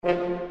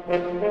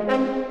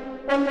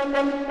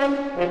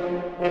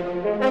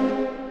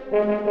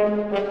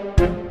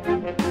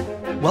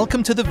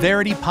Welcome to the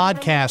Verity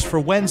Podcast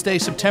for Wednesday,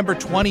 September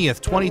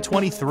 20th,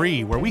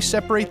 2023, where we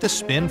separate the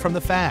spin from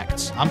the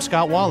facts. I'm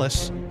Scott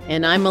Wallace.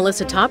 And I'm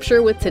Melissa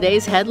Topshire with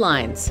today's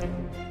headlines.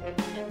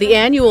 The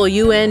annual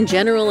UN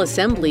General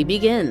Assembly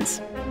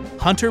begins.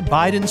 Hunter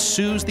Biden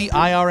sues the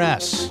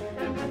IRS.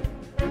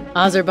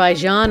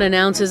 Azerbaijan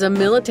announces a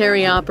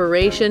military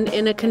operation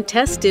in a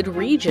contested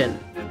region.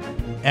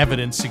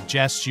 Evidence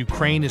suggests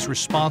Ukraine is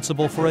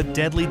responsible for a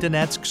deadly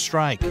Donetsk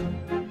strike.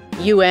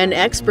 UN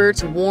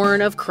experts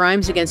warn of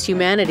crimes against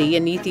humanity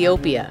in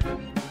Ethiopia.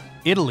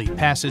 Italy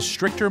passes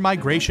stricter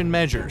migration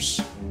measures.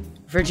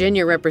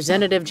 Virginia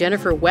Representative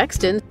Jennifer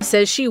Wexton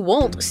says she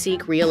won't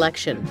seek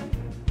re-election.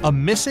 A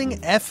missing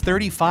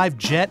F-35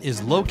 jet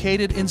is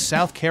located in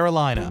South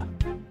Carolina.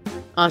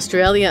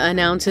 Australia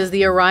announces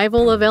the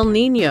arrival of El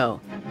Niño.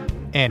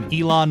 And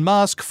Elon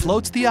Musk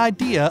floats the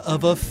idea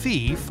of a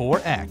fee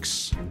for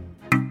X.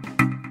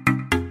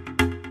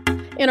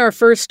 In our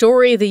first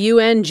story, the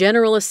UN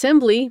General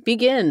Assembly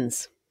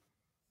begins.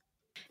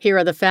 Here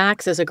are the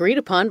facts as agreed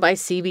upon by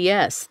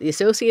CBS, the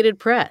Associated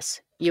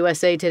Press,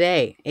 USA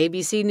Today,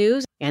 ABC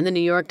News, and the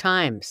New York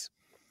Times.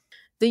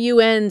 The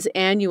UN's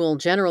annual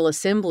General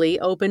Assembly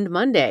opened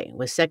Monday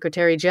with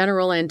Secretary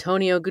General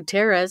Antonio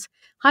Guterres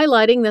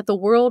highlighting that the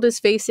world is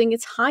facing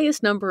its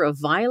highest number of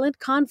violent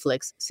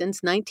conflicts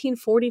since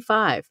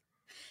 1945.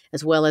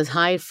 As well as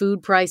high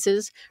food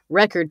prices,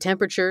 record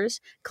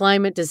temperatures,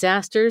 climate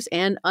disasters,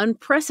 and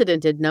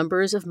unprecedented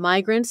numbers of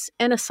migrants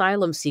and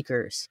asylum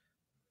seekers.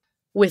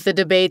 With the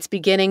debates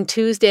beginning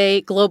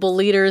Tuesday, global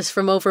leaders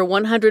from over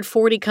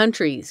 140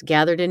 countries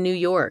gathered in New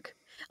York.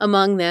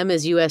 Among them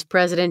is U.S.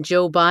 President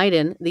Joe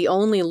Biden, the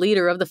only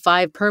leader of the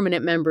 5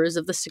 permanent members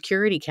of the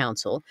Security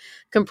Council,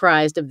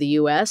 comprised of the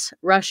U.S.,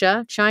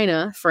 Russia,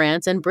 China,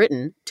 France, and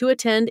Britain, to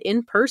attend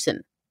in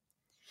person.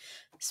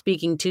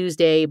 Speaking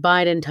Tuesday,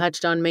 Biden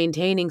touched on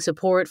maintaining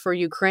support for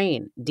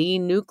Ukraine,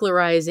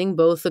 denuclearizing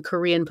both the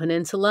Korean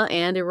Peninsula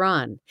and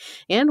Iran,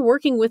 and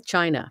working with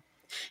China.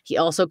 He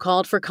also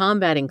called for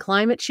combating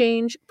climate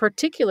change,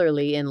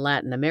 particularly in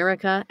Latin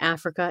America,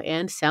 Africa,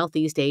 and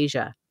Southeast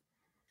Asia.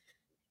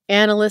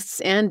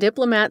 Analysts and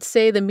diplomats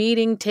say the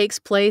meeting takes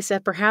place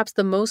at perhaps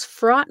the most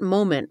fraught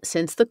moment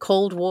since the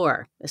Cold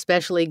War,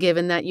 especially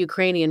given that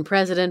Ukrainian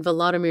President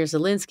Volodymyr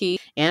Zelensky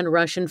and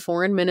Russian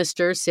Foreign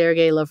Minister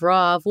Sergei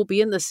Lavrov will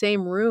be in the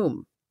same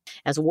room.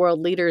 As world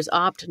leaders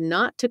opt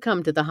not to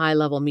come to the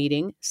high-level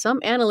meeting, some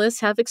analysts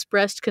have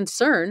expressed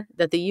concern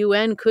that the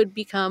UN could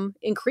become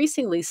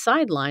increasingly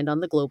sidelined on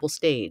the global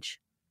stage.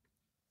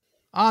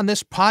 On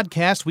this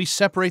podcast, we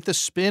separate the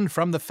spin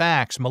from the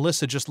facts.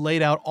 Melissa just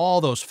laid out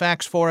all those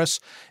facts for us,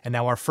 and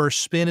now our first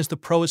spin is the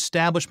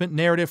pro-establishment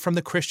narrative from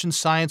the Christian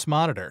Science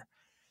Monitor.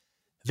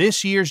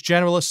 This year's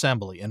General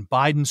Assembly, and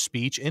Biden's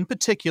speech in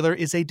particular,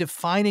 is a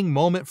defining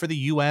moment for the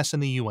U.S.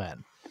 and the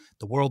UN.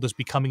 The world is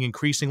becoming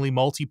increasingly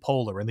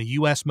multipolar, and the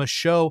U.S. must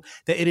show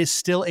that it is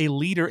still a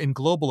leader in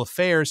global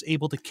affairs,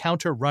 able to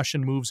counter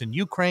Russian moves in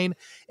Ukraine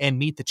and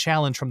meet the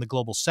challenge from the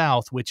global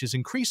south, which is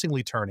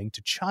increasingly turning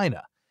to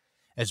China.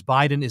 As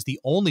Biden is the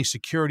only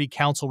Security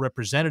Council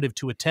representative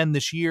to attend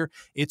this year,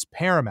 it's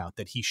paramount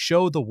that he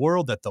show the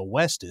world that the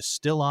West is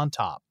still on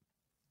top.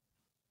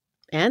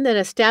 And an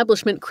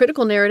establishment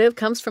critical narrative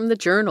comes from the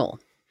Journal.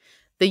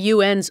 The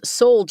UN's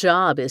sole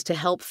job is to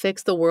help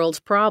fix the world's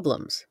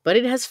problems, but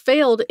it has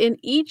failed in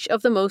each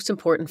of the most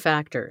important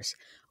factors.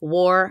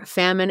 War,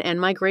 famine, and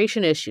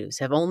migration issues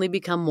have only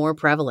become more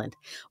prevalent,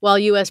 while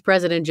U.S.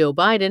 President Joe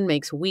Biden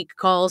makes weak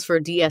calls for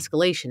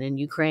de-escalation in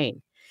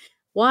Ukraine.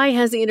 Why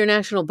has the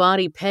international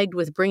body pegged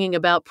with bringing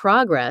about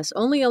progress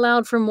only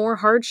allowed for more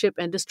hardship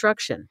and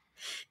destruction?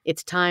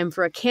 It's time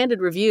for a candid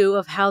review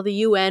of how the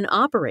UN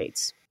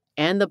operates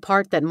and the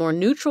part that more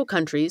neutral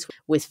countries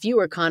with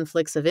fewer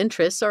conflicts of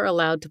interest are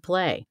allowed to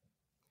play.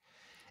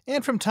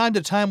 And from time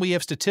to time, we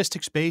have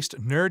statistics-based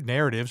nerd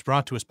narratives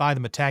brought to us by the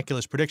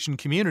Metaculous prediction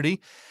community.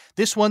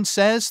 This one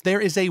says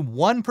there is a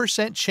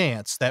 1%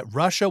 chance that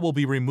Russia will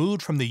be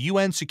removed from the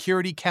UN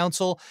Security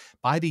Council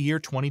by the year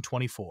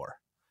 2024.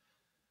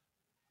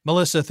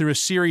 Melissa, through a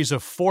series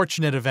of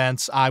fortunate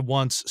events, I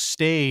once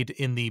stayed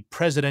in the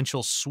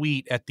presidential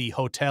suite at the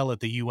hotel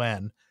at the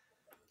UN.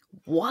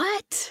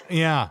 What?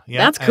 Yeah.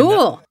 That's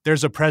cool. And,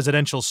 there's a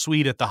presidential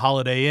suite at the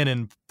Holiday Inn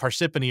in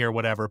Parsippany or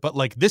whatever, but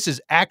this is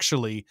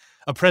actually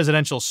a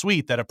presidential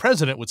suite that a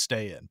president would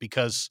stay in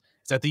because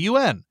it's at the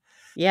UN.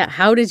 Yeah,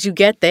 how did you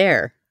get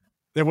there?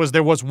 There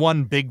was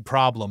one big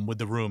problem with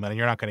the room, and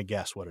you're not going to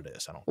guess what it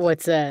is. I don't think.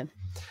 What's that?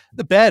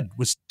 The bed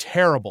was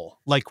terrible,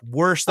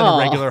 worse than a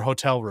regular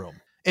hotel room.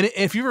 And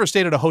if you've ever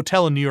stayed at a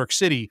hotel in New York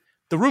City,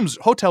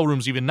 hotel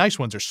rooms, even nice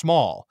ones, are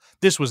small.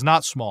 This was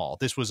not small.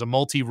 This was a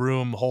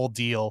multi-room whole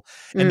deal.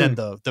 And then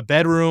the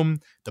bedroom,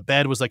 the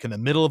bed was in the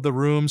middle of the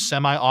room,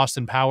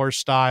 semi-Austin Powers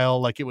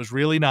style. It was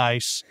really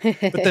nice.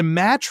 But the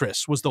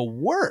mattress was the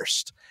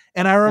worst.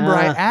 And I remember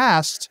I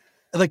asked,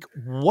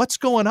 what's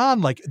going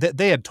on?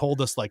 They had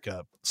told us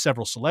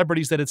several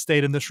celebrities that had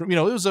stayed in this room. It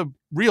was a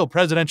real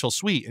presidential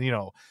suite.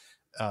 And,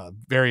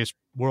 various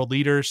world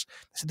leaders.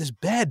 I said, this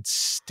bed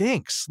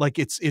stinks. Like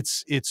it's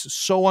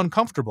so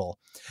uncomfortable.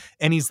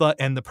 And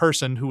and the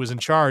person who was in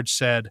charge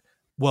said,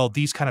 well,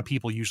 these kind of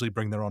people usually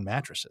bring their own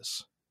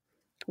mattresses.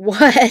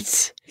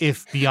 What?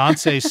 If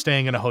Beyonce's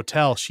staying in a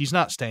hotel, she's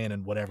not staying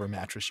in whatever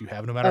mattress you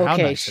have, no matter how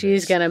nice it is.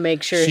 She's going to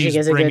make sure she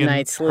gets a good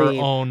night's sleep. She's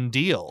bringing her own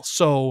deal.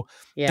 So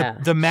yeah,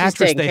 the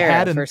mattress they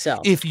had,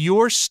 herself. If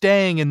you're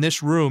staying in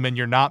this room and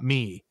you're not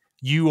me,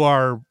 you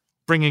are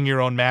bringing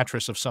your own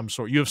mattress of some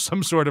sort. You have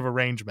some sort of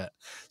arrangement.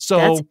 So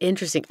that's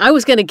interesting. I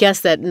was going to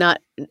guess that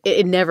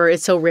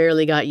it so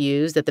rarely got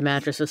used, that the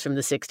mattress was from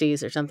the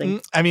 60s or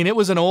something. I mean, it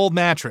was an old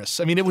mattress.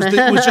 I mean, it was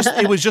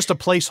just a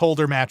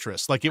placeholder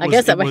mattress. Like I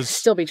guess that would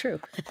still be true.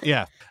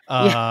 Yeah.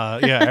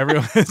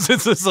 Everyone.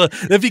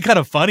 It'd be kind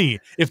of funny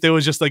if there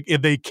was just like,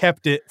 if they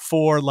kept it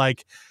for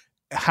like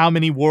how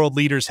many world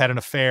leaders had an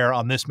affair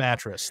on this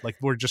mattress. Like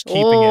we're just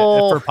keeping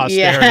it for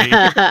posterity.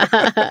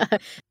 Yeah.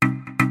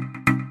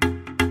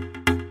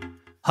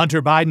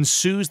 Hunter Biden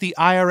sues the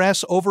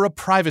IRS over a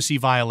privacy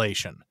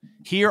violation.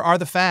 Here are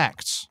the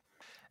facts.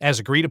 As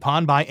agreed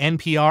upon by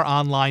NPR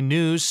Online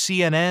News,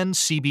 CNN,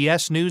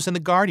 CBS News, and The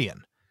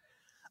Guardian.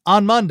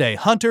 On Monday,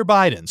 Hunter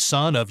Biden,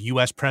 son of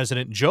U.S.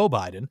 President Joe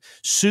Biden,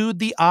 sued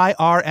the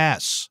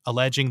IRS,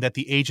 alleging that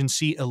the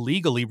agency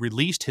illegally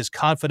released his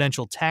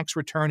confidential tax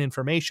return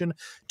information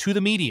to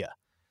the media.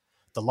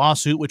 The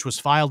lawsuit, which was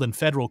filed in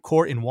federal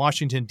court in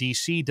Washington,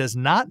 D.C., does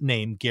not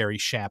name Gary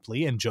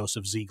Shapley and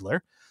Joseph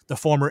Ziegler, the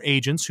former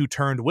agents who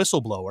turned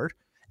whistleblower,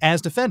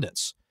 as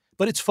defendants,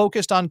 but it's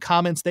focused on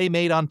comments they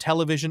made on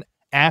television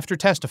after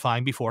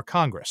testifying before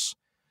Congress.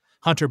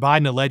 Hunter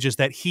Biden alleges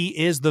that he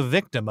is the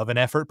victim of an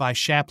effort by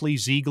Shapley,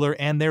 Ziegler,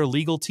 and their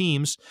legal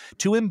teams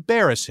to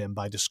embarrass him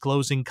by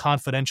disclosing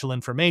confidential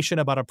information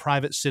about a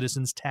private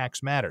citizen's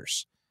tax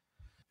matters.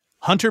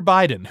 Hunter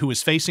Biden, who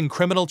is facing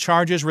criminal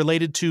charges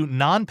related to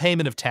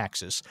non-payment of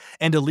taxes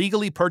and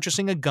illegally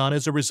purchasing a gun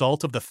as a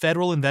result of the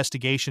federal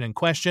investigation in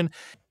question,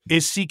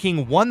 is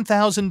seeking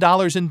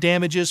 $1,000 in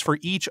damages for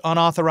each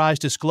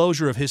unauthorized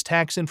disclosure of his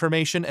tax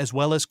information, as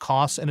well as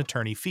costs and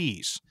attorney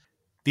fees.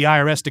 The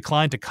IRS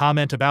declined to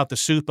comment about the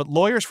suit, but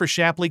lawyers for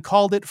Shapley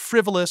called it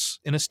frivolous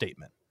in a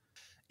statement.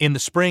 In the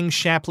spring,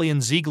 Shapley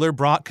and Ziegler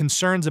brought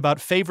concerns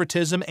about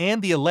favoritism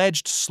and the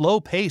alleged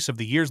slow pace of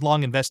the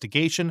years-long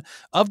investigation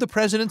of the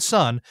president's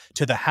son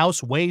to the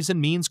House Ways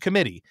and Means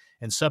Committee,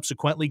 and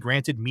subsequently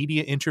granted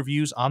media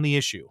interviews on the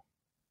issue.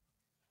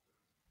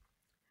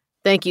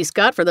 Thank you,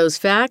 Scott, for those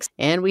facts.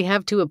 And we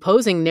have two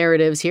opposing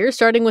narratives here,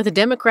 starting with a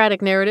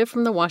Democratic narrative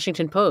from the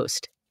Washington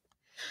Post.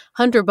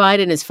 Hunter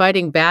Biden is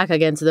fighting back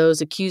against those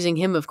accusing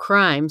him of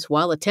crimes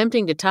while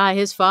attempting to tie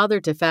his father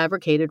to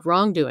fabricated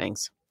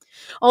wrongdoings.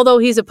 Although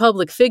he's a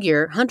public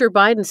figure, Hunter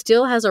Biden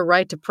still has a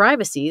right to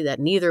privacy that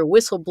neither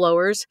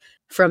whistleblowers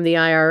from the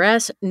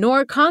IRS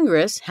nor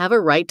Congress have a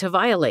right to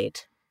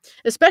violate,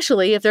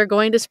 especially if they're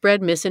going to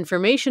spread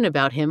misinformation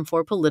about him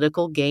for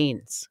political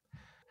gains.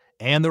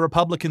 And the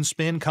Republican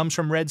spin comes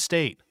from Red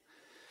State.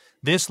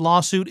 This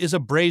lawsuit is a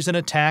brazen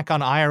attack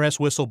on IRS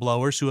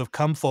whistleblowers who have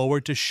come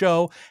forward to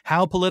show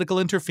how political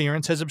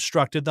interference has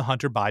obstructed the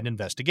Hunter Biden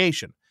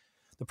investigation.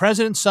 The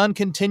president's son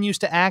continues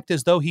to act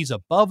as though he's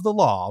above the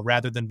law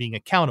rather than being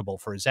accountable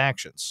for his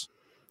actions.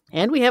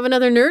 And we have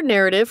another nerd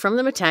narrative from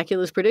the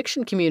Metaculous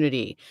prediction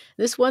community.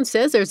 This one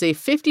says there's a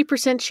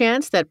 50%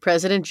 chance that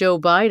President Joe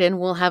Biden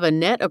will have a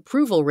net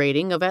approval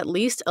rating of at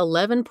least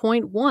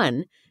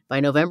 11.1 by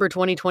November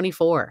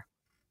 2024.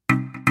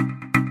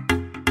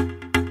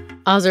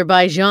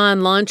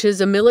 Azerbaijan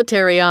launches a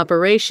military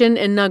operation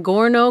in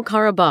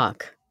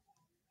Nagorno-Karabakh.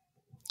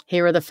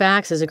 Here are the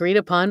facts as agreed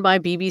upon by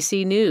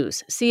BBC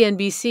News,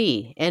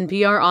 CNBC,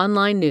 NPR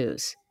Online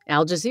News,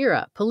 Al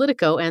Jazeera,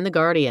 Politico, and The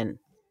Guardian.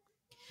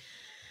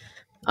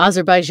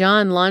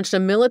 Azerbaijan launched a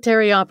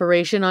military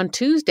operation on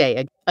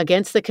Tuesday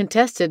against the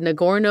contested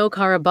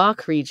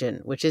Nagorno-Karabakh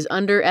region, which is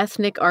under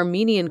ethnic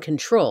Armenian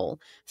control,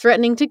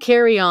 threatening to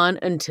carry on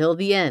until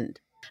the end.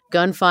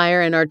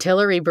 Gunfire and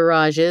artillery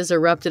barrages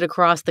erupted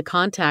across the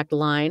contact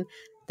line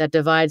that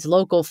divides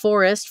local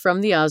forest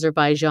from the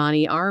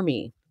Azerbaijani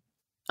army.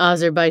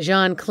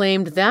 Azerbaijan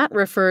claimed that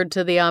referred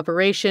to the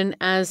operation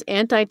as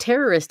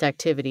anti-terrorist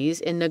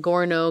activities in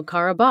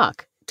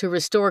Nagorno-Karabakh to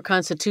restore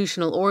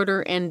constitutional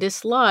order and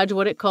dislodge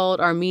what it called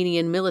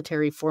Armenian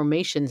military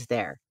formations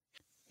there,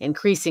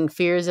 increasing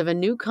fears of a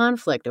new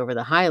conflict over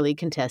the highly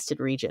contested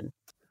region.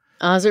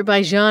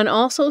 Azerbaijan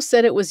also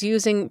said it was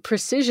using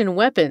precision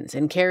weapons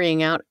and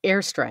carrying out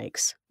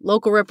airstrikes.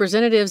 Local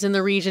representatives in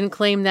the region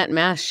claim that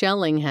mass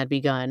shelling had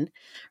begun.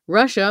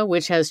 Russia,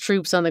 which has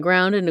troops on the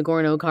ground in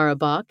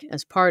Nagorno-Karabakh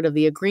as part of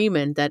the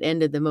agreement that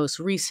ended the most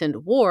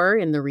recent war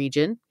in the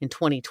region in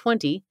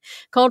 2020,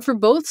 called for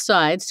both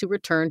sides to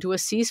return to a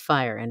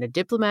ceasefire and a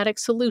diplomatic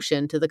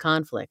solution to the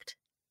conflict.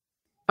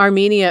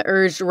 Armenia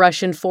urged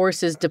Russian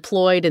forces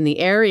deployed in the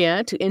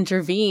area to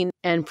intervene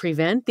and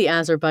prevent the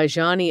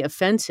Azerbaijani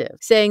offensive,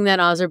 saying that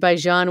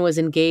Azerbaijan was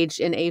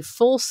engaged in a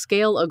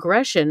full-scale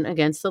aggression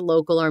against the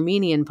local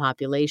Armenian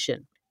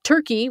population.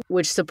 Turkey,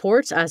 which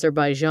supports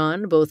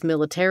Azerbaijan both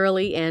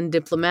militarily and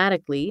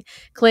diplomatically,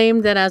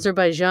 claimed that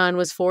Azerbaijan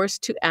was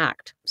forced to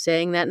act,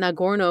 saying that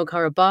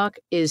Nagorno-Karabakh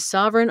is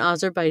sovereign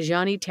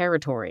Azerbaijani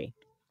territory.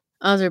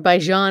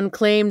 Azerbaijan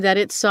claimed that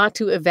it sought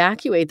to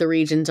evacuate the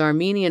region's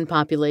Armenian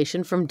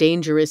population from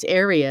dangerous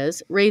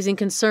areas, raising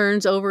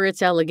concerns over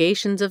its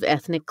allegations of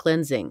ethnic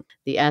cleansing.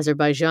 The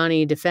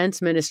Azerbaijani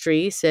Defense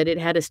Ministry said it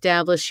had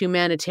established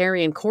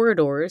humanitarian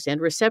corridors and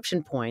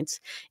reception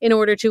points in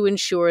order to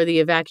ensure the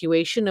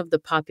evacuation of the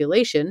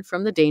population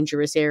from the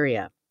dangerous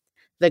area.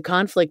 The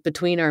conflict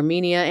between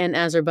Armenia and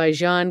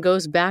Azerbaijan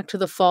goes back to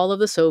the fall of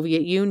the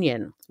Soviet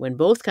Union, when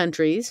both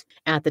countries,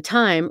 at the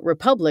time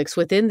republics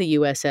within the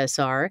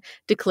USSR,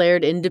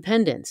 declared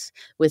independence,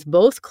 with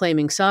both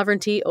claiming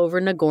sovereignty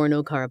over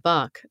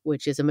Nagorno-Karabakh,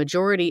 which is a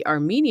majority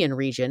Armenian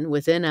region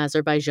within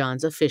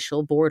Azerbaijan's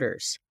official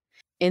borders.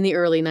 In the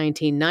early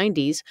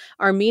 1990s,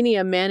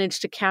 Armenia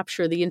managed to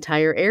capture the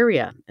entire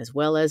area, as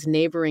well as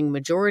neighboring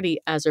majority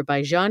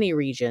Azerbaijani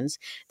regions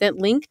that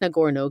link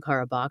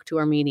Nagorno-Karabakh to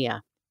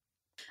Armenia.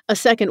 A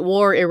second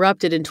war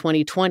erupted in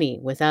 2020,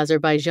 with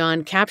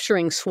Azerbaijan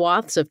capturing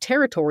swaths of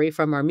territory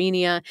from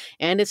Armenia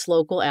and its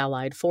local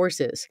allied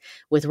forces,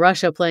 with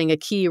Russia playing a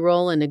key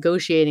role in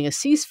negotiating a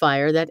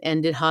ceasefire that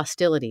ended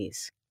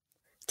hostilities.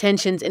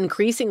 Tensions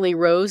increasingly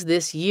rose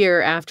this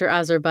year after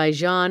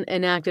Azerbaijan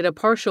enacted a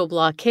partial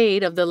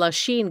blockade of the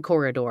Lachin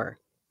corridor,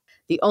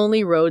 the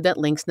only road that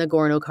links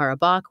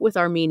Nagorno-Karabakh with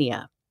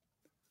Armenia.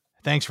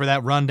 Thanks for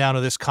that rundown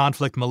of this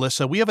conflict,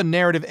 Melissa. We have a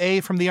narrative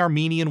A from the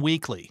Armenian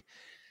Weekly.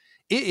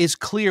 It is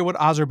clear what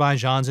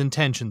Azerbaijan's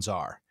intentions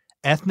are.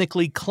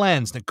 Ethnically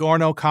cleanse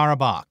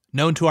Nagorno-Karabakh,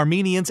 known to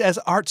Armenians as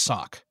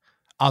Artsakh.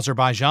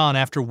 Azerbaijan,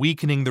 after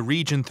weakening the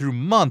region through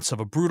months of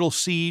a brutal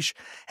siege,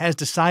 has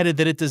decided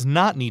that it does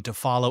not need to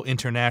follow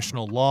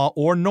international law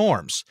or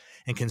norms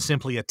and can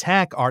simply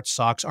attack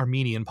Artsakh's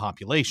Armenian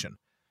population.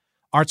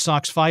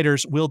 Artsakh's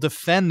fighters will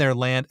defend their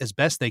land as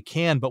best they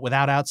can, but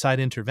without outside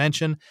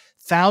intervention,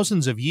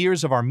 thousands of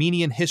years of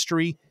Armenian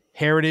history,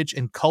 heritage,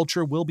 and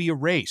culture will be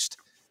erased.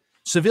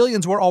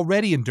 Civilians were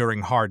already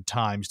enduring hard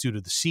times due to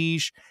the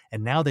siege,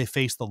 and now they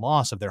face the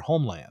loss of their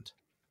homeland.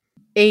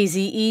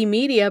 AZE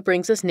Media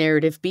brings us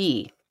narrative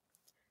B.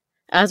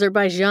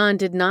 Azerbaijan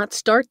did not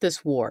start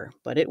this war,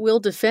 but it will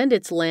defend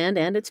its land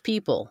and its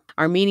people.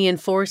 Armenian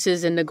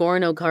forces in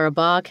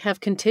Nagorno-Karabakh have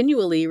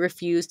continually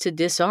refused to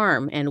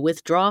disarm and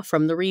withdraw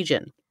from the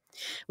region,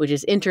 which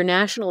is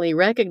internationally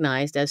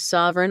recognized as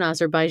sovereign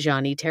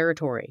Azerbaijani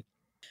territory.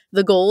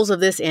 The goals of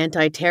this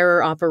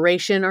anti-terror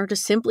operation are to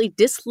simply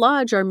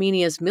dislodge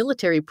Armenia's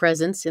military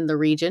presence in the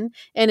region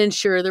and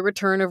ensure the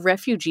return of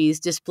refugees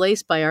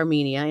displaced by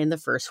Armenia in the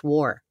First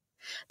War.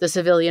 The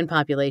civilian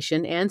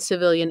population and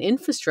civilian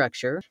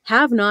infrastructure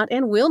have not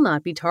and will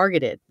not be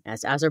targeted,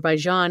 as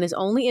Azerbaijan is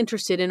only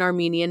interested in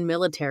Armenian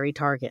military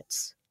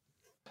targets.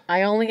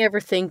 I only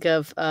ever think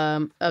of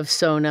Sonam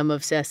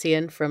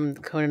Movsesian from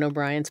Conan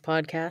O'Brien's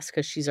podcast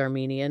because she's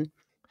Armenian.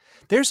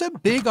 There's a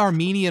big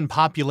Armenian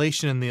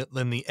population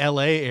in the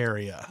LA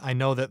area. I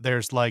know that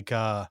there's like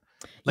Little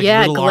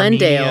Glendale.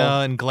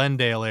 Armenia and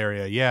Glendale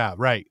area. Yeah,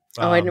 right.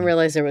 I didn't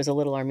realize there was a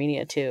Little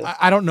Armenia too.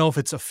 I don't know if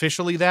it's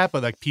officially that,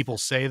 but like people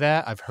say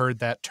that. I've heard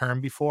that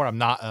term before. I'm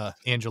not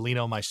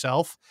Angelino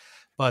myself,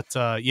 but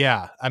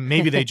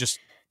maybe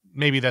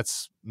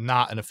that's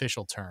not an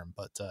official term,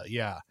 but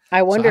yeah.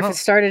 I wonder if it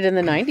started in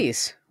the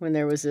 90s when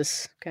there was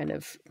this kind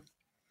of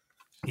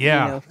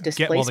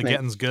displacement. The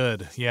getting's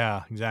good.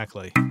 Yeah,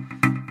 exactly.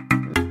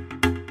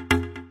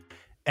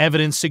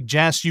 Evidence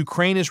suggests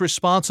Ukraine is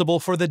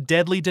responsible for the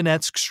deadly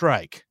Donetsk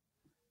strike.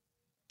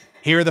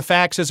 Here are the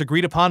facts as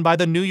agreed upon by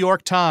the New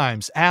York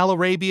Times, Al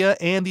Arabia,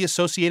 and the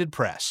Associated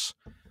Press.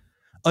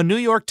 A New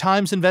York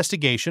Times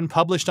investigation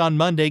published on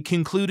Monday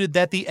concluded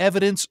that the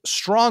evidence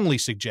strongly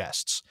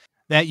suggests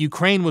that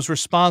Ukraine was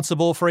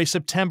responsible for a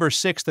September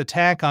 6th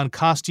attack on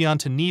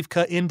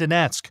Kostiantynivka in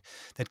Donetsk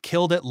that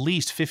killed at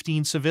least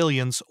 15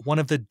 civilians, one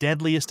of the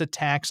deadliest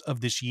attacks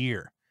of this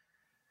year.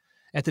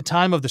 At the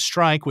time of the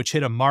strike, which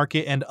hit a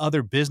market and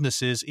other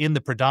businesses in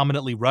the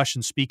predominantly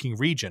Russian-speaking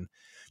region,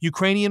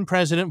 Ukrainian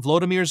President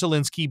Volodymyr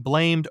Zelensky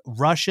blamed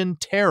Russian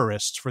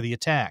terrorists for the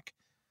attack.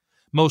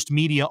 Most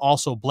media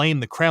also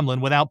blamed the Kremlin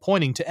without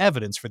pointing to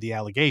evidence for the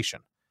allegation.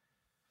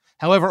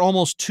 However,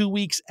 almost 2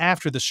 weeks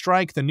after the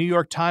strike, the New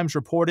York Times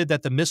reported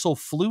that the missile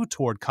flew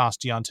toward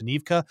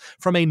Kostiantynivka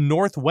from a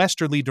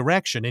northwesterly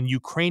direction in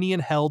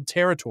Ukrainian-held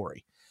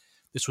territory.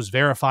 This was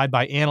verified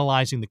by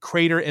analyzing the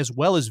crater as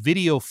well as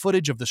video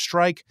footage of the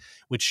strike,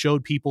 which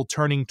showed people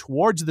turning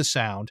towards the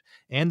sound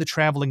and the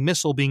traveling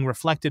missile being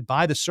reflected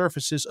by the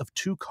surfaces of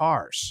 2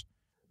 cars.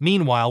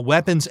 Meanwhile,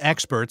 weapons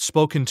experts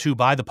spoken to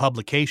by the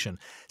publication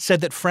said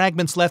that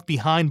fragments left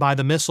behind by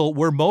the missile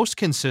were most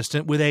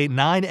consistent with a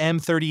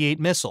 9M38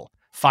 missile,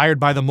 fired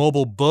by the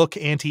mobile Buk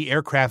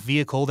anti-aircraft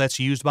vehicle that's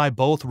used by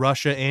both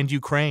Russia and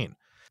Ukraine.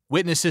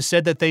 Witnesses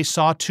said that they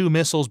saw 2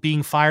 missiles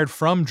being fired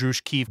from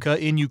Drushkivka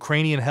in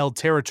Ukrainian-held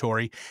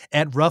territory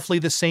at roughly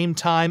the same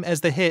time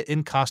as the hit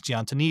in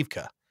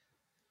Kostiantynivka.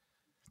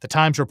 The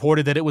Times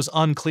reported that it was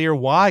unclear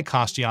why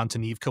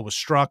Kostiantynivka was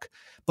struck,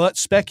 but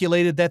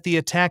speculated that the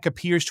attack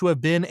appears to have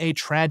been a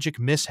tragic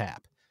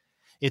mishap.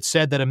 It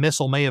said that a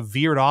missile may have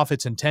veered off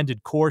its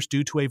intended course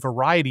due to a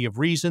variety of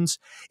reasons,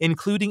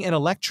 including an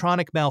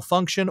electronic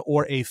malfunction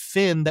or a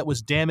fin that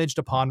was damaged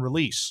upon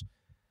release.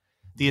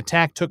 The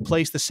attack took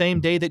place the same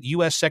day that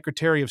U.S.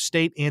 Secretary of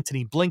State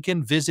Antony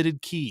Blinken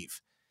visited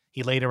Kyiv.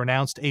 He later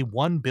announced a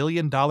 $1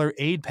 billion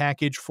aid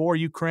package for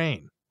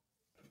Ukraine.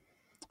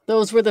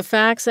 Those were the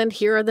facts, and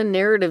here are the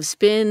narrative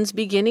spins,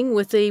 beginning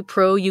with a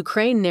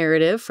pro-Ukraine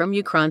narrative from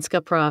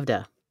Ukrainska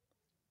Pravda.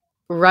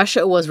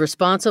 Russia was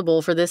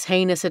responsible for this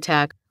heinous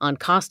attack on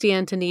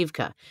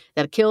Kostiantynivka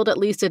that killed at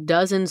least a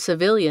dozen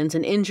civilians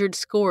and injured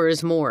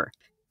scores more.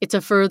 It's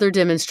a further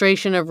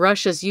demonstration of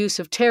Russia's use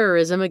of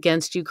terrorism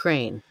against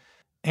Ukraine.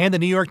 And the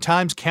New York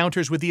Times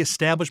counters with the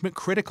establishment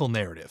critical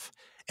narrative.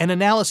 An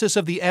analysis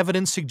of the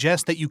evidence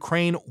suggests that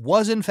Ukraine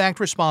was in fact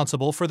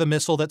responsible for the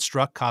missile that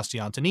struck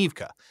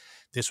Kostiantynivka.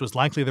 This was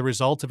likely the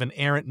result of an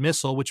errant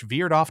missile which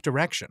veered off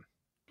direction.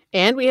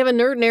 And we have a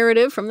nerd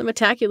narrative from the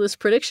Metaculus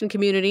prediction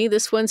community.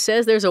 This one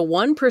says there's a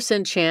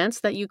 1%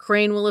 chance that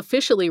Ukraine will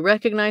officially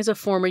recognize a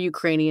former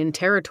Ukrainian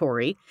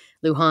territory,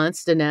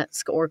 Luhansk,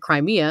 Donetsk, or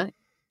Crimea,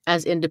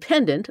 as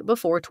independent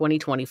before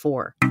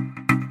 2024.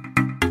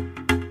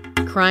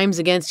 Crimes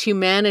against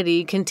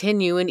humanity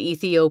continue in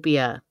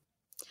Ethiopia.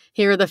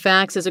 Here are the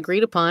facts as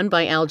agreed upon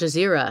by Al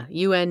Jazeera,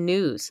 UN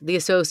News, the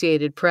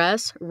Associated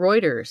Press,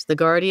 Reuters, The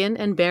Guardian,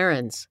 and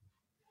Barron's.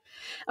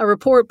 A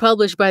report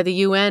published by the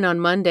UN on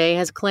Monday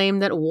has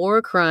claimed that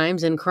war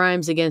crimes and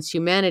crimes against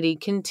humanity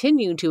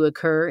continue to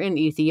occur in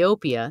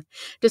Ethiopia,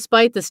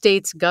 despite the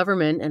state's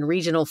government and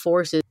regional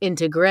forces in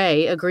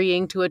Tigray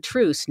agreeing to a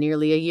truce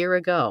nearly a year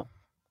ago.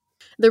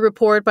 The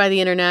report by the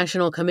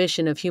International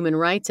Commission of Human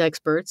Rights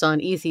Experts on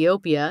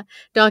Ethiopia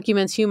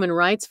documents human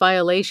rights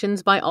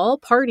violations by all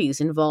parties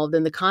involved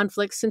in the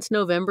conflict since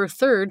November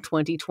 3,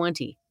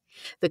 2020.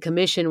 The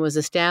commission was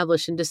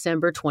established in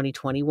December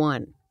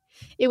 2021.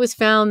 It was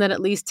found that at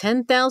least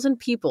 10,000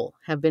 people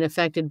have been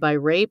affected by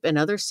rape and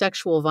other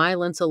sexual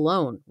violence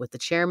alone, with the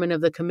chairman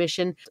of the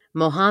commission,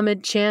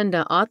 Mohammed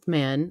Chanda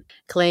Othman,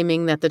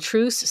 claiming that the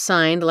truce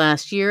signed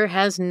last year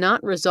has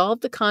not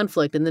resolved the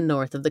conflict in the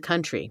north of the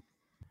country.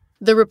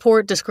 The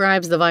report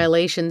describes the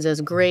violations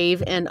as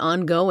grave and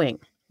ongoing.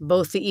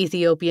 Both the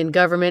Ethiopian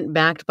government,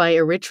 backed by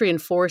Eritrean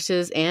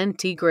forces, and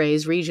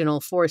Tigray's regional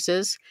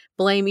forces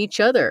blame each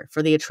other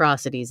for the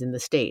atrocities in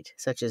the state,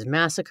 such as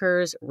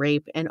massacres,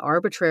 rape, and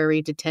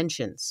arbitrary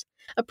detentions.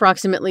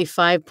 Approximately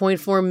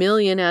 5.4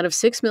 million out of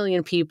 6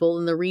 million people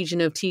in the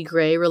region of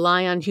Tigray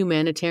rely on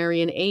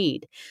humanitarian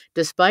aid,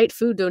 despite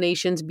food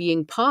donations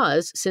being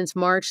paused since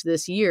March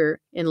this year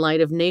in light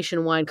of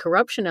nationwide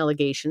corruption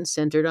allegations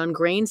centered on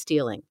grain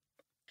stealing.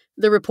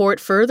 The report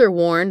further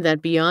warned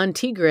that beyond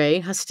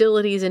Tigray,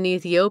 hostilities in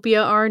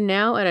Ethiopia are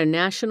now at a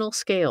national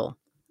scale,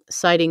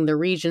 citing the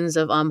regions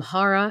of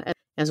Amhara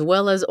as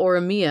well as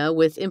Oromia,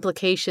 with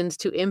implications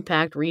to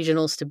impact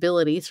regional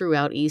stability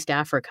throughout East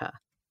Africa.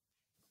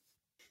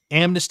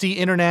 Amnesty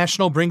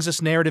International brings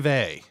us Narrative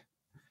A.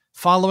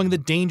 Following the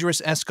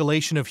dangerous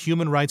escalation of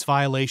human rights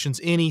violations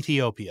in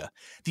Ethiopia,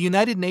 the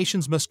United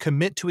Nations must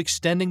commit to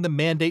extending the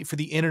mandate for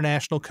the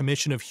International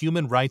Commission of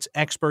Human Rights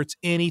Experts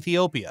in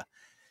Ethiopia.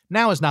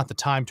 Now is not the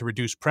time to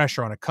reduce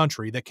pressure on a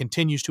country that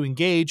continues to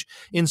engage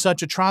in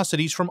such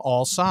atrocities from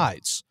all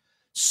sides.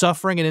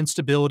 Suffering and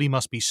instability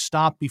must be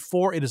stopped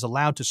before it is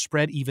allowed to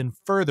spread even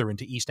further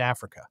into East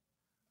Africa.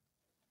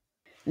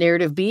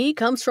 Narrative B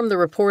comes from the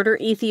reporter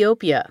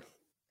Ethiopia.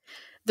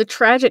 The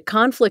tragic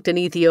conflict in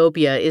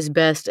Ethiopia is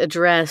best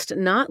addressed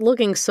not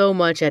looking so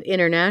much at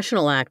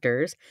international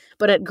actors,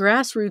 but at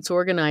grassroots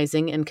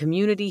organizing and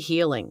community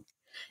healing.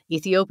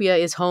 Ethiopia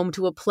is home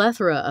to a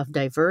plethora of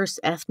diverse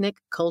ethnic,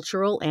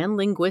 cultural, and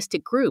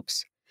linguistic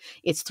groups.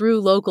 It's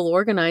through local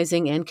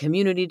organizing and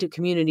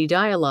community-to-community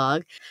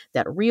dialogue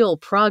that real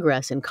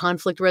progress in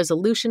conflict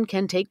resolution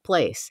can take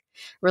place.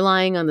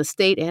 Relying on the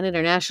state and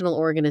international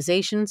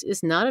organizations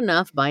is not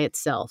enough by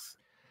itself.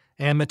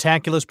 And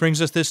Metaculus brings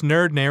us this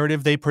nerd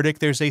narrative. They predict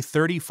there's a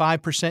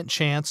 35%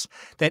 chance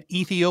that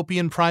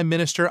Ethiopian Prime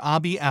Minister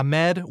Abiy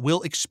Ahmed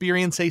will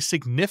experience a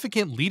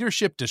significant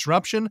leadership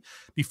disruption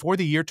before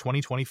the year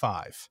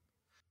 2025.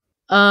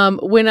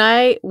 When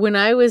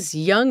I was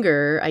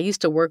younger, I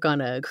used to work on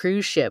a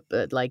cruise ship,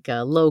 like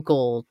a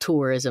local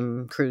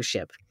tourism cruise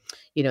ship.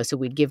 So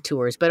we'd give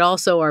tours, but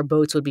also our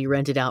boats would be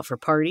rented out for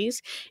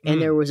parties.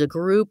 And there was a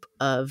group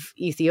of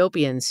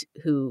Ethiopians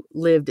who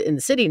lived in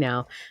the city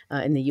now,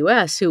 in the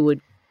U.S., who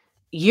would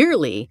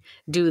yearly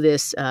do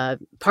this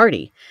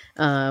party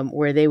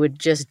where they would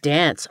just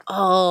dance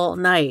all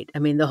night. I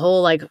mean, the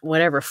whole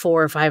 4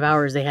 or 5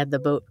 hours they had the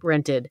boat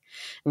rented,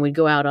 and we'd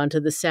go out onto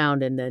the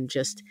sound and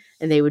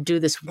they would do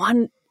this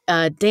one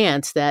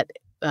dance that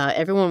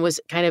everyone was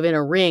kind of in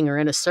a ring or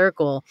in a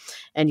circle,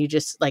 and you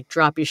just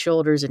drop your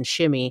shoulders and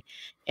shimmy,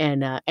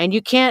 and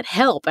you can't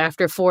help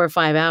after 4 or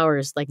 5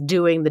 hours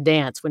doing the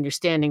dance when you're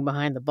standing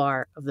behind the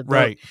bar of the boat.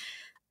 Right.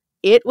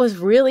 it was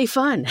really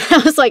fun.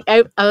 I was like,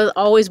 I was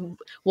always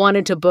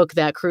wanted to book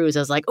that cruise. I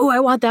was like, oh, I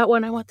want that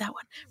one. I want that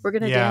one. We're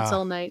going to dance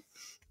all night.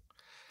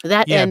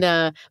 That Yeah.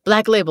 and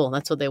Black Label.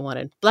 That's what they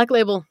wanted. Black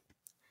Label.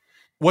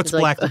 What's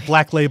It's like,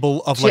 Black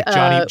Label of like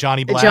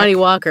Johnny Black? Johnny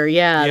Walker,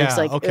 yeah. Yeah, It's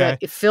like, okay.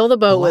 Fill the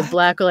boat with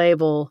Black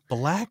Label.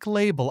 Black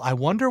Label. I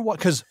wonder what,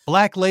 because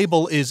Black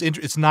Label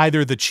it's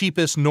neither the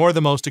cheapest nor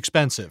the most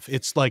expensive.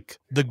 It's like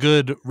the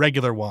good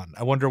regular one.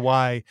 I wonder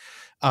why.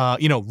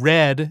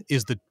 Red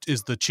is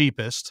the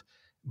cheapest,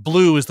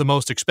 blue is the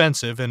most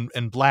expensive,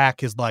 and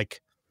black is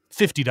like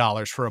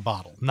 $50 for a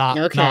bottle, not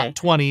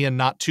 $20 and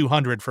not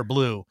 $200 for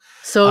blue.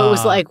 So it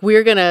was like,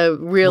 we're gonna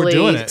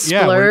really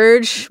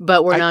splurge,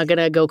 but we're not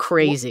gonna go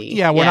crazy.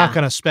 We're not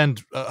gonna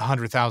spend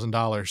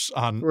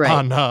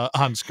 $100,000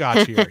 on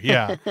scotch here.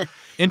 Yeah,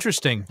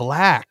 interesting.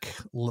 Black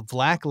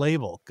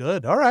Label,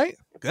 good. All right,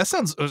 that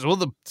sounds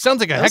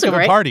like a heck of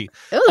a party.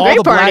 It was a all great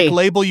the party. Black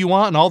Label you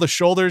want and all the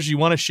shoulders you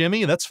want to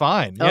shimmy. That's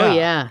fine. Yeah. Oh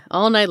yeah,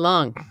 all night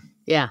long.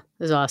 Yeah,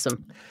 it was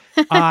awesome.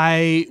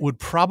 I would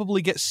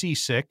probably get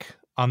seasick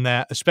on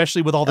that,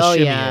 especially with all the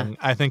shimmying. Yeah.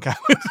 I think I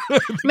would.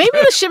 Maybe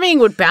the shimmying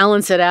would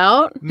balance it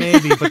out.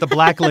 Maybe, but the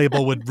Black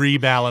Label would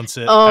rebalance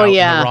it in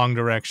the wrong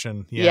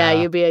direction. Yeah,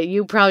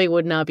 you probably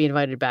would not be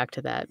invited back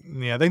to that.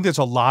 Yeah, I think there's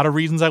a lot of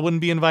reasons I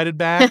wouldn't be invited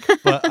back,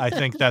 but I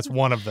think that's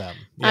one of them.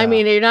 Yeah. I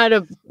mean, you're not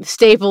a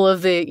staple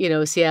of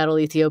the Seattle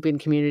Ethiopian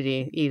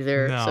community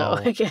either. No. So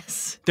I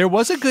guess there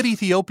was a good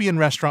Ethiopian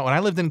restaurant when I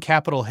lived in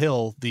Capitol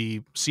Hill,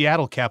 the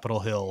Seattle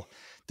Capitol Hill.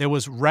 There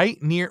was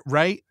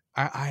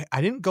I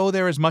didn't go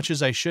there as much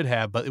as I should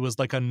have, but it was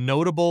like a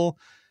notable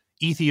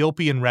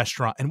Ethiopian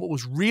restaurant. And what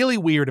was really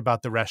weird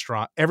about the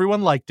restaurant,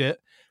 everyone liked it,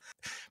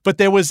 but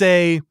there was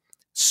a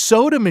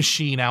soda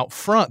machine out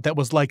front that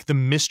was like the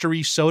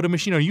mystery soda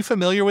machine. Are you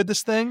familiar with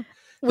this thing?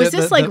 Was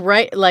this like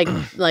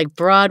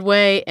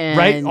Broadway and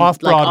right off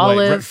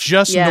Broadway, Olive,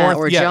 just north,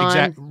 or John?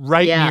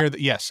 Exactly, near the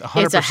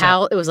 100%. It's a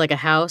house. It was like a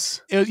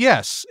house.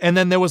 Yes, and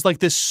then there was like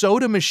this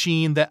soda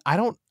machine that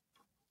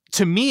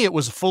to me, it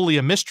was fully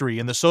a mystery,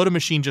 and the soda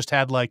machine just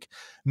had like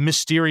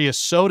mysterious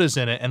sodas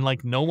in it, and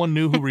like no one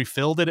knew who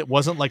refilled it. It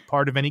wasn't like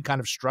part of any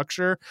kind of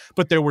structure,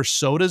 but there were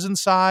sodas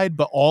inside,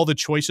 but all the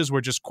choices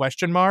were just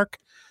question mark.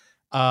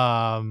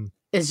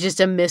 It's just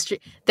a mystery.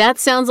 That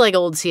sounds like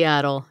old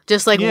Seattle,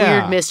 just like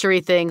weird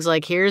mystery things.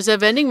 Like here's a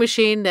vending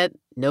machine that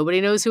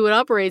nobody knows who it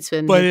operates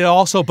in. But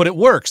it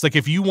works. Like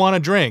if you want a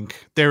drink,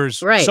 there's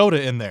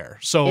soda in there.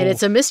 So and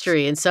it's a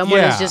mystery, and someone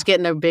is just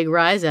getting a big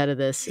rise out of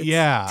this.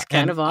 It's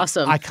kind of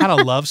awesome. I kind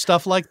of love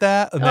stuff like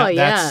that. And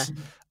that's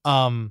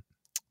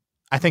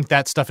I think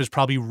that stuff is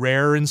probably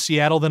rarer in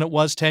Seattle than it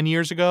was 10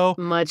 years ago.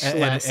 Much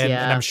less, and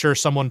I'm sure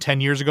someone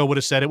 10 years ago would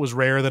have said it was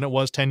rarer than it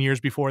was 10 years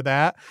before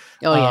that.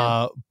 Oh,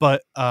 yeah.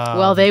 But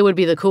well, they would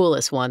be the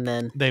coolest one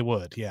then. They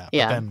would, yeah.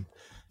 But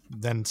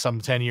then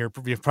some 10-year,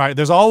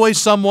 there's always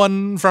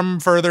someone from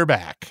further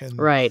back. And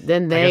right,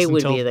 then they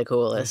would be the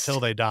coolest. Until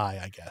they die,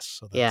 I guess.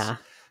 So yeah.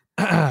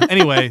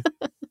 Anyway,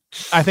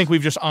 I think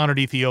we've just honored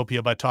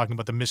Ethiopia by talking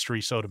about the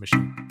mystery soda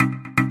machine.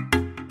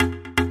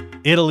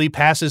 Italy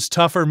passes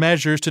tougher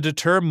measures to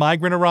deter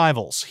migrant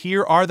arrivals.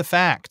 Here are the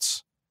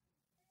facts.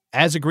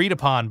 As agreed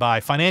upon by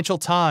Financial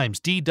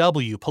Times,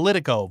 DW,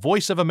 Politico,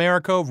 Voice of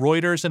America,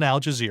 Reuters, and Al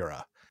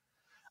Jazeera.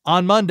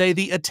 On Monday,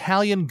 the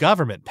Italian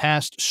government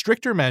passed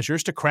stricter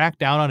measures to crack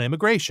down on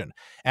immigration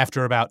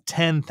after about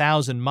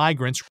 10,000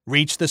 migrants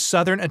reached the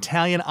southern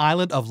Italian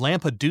island of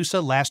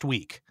Lampedusa last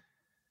week.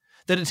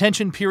 The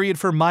detention period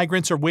for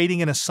migrants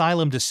awaiting an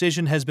asylum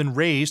decision has been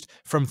raised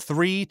from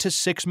 3 to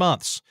 6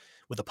 months,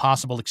 with a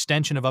possible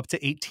extension of up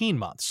to 18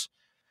 months.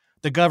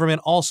 The government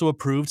also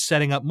approved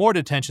setting up more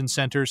detention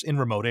centers in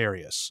remote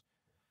areas.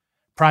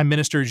 Prime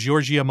Minister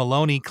Giorgia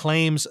Meloni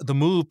claims the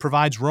move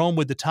provides Rome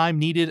with the time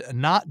needed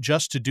not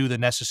just to do the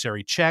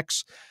necessary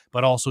checks,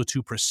 but also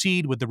to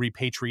proceed with the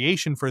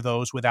repatriation for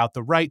those without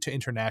the right to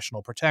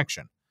international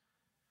protection.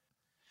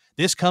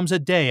 This comes a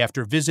day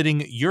after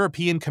visiting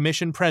European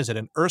Commission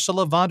President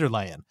Ursula von der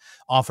Leyen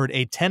offered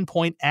a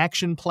 10-point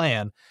action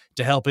plan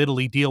to help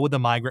Italy deal with the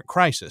migrant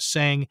crisis,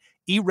 saying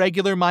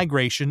irregular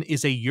migration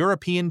is a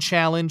European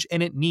challenge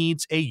and it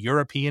needs a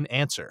European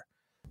answer.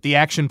 The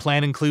action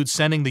plan includes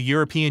sending the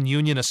European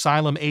Union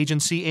Asylum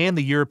Agency and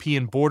the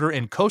European Border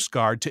and Coast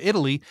Guard to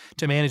Italy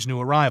to manage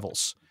new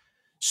arrivals.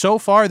 So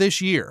far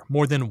this year,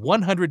 more than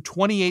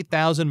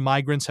 128,000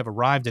 migrants have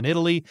arrived in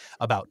Italy,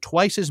 about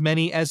twice as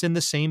many as in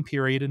the same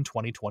period in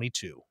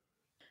 2022.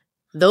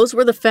 Those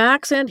were the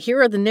facts, and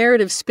here are the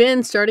narrative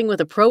spins, starting with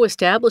a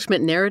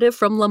pro-establishment narrative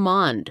from Le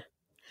Monde.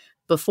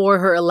 Before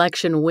her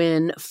election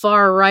win,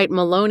 far-right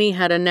Meloni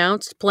had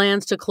announced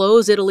plans to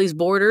close Italy's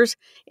borders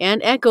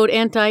and echoed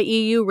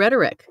anti-EU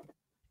rhetoric.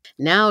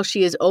 Now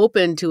she is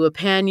open to a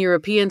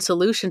pan-European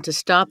solution to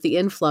stop the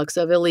influx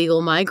of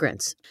illegal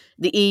migrants.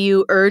 The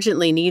EU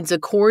urgently needs a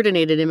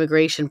coordinated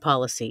immigration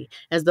policy,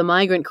 as the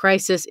migrant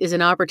crisis is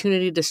an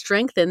opportunity to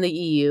strengthen the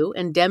EU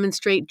and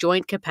demonstrate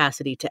joint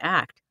capacity to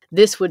act.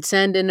 This would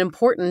send an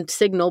important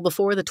signal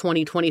before the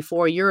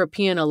 2024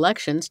 European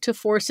elections to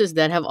forces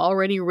that have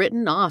already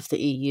written off the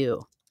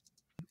EU.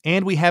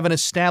 And we have an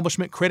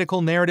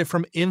establishment-critical narrative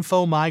from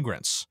info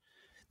migrants.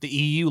 The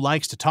EU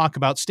likes to talk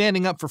about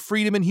standing up for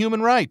freedom and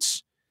human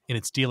rights. In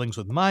its dealings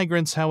with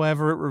migrants,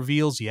 however, it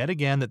reveals yet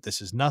again that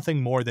this is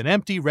nothing more than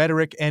empty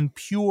rhetoric and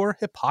pure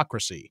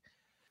hypocrisy.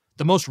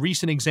 The most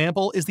recent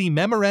example is the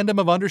Memorandum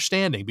of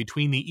Understanding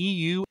between the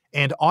EU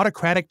and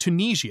autocratic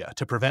Tunisia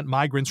to prevent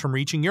migrants from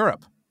reaching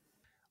Europe.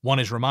 One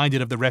is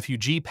reminded of the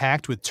Refugee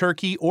Pact with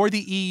Turkey or the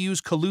EU's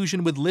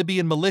collusion with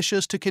Libyan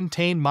militias to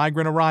contain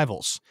migrant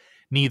arrivals.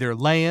 Neither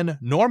Leyen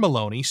nor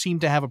Maloney seem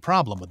to have a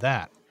problem with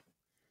that.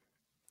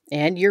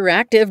 And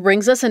Euractiv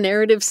brings us a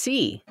narrative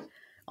C.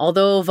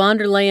 Although von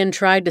der Leyen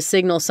tried to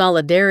signal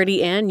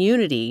solidarity and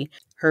unity,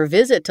 her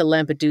visit to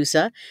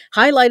Lampedusa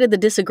highlighted the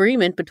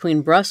disagreement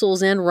between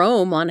Brussels and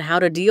Rome on how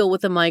to deal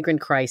with the migrant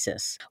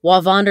crisis.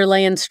 While von der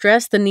Leyen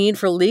stressed the need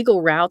for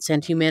legal routes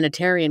and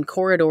humanitarian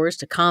corridors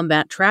to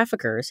combat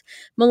traffickers,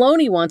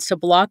 Maloney wants to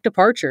block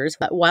departures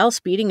while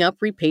speeding up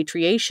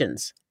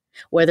repatriations.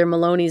 Whether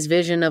Maloney's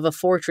vision of a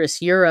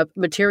fortress Europe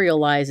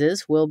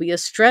materializes will be a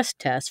stress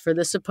test for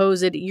the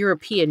supposed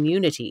European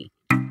unity.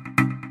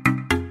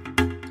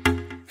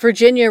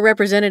 Virginia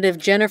Representative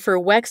Jennifer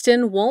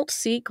Wexton won't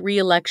seek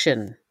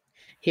re-election.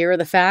 Here are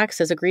the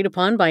facts as agreed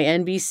upon by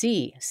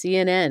NBC,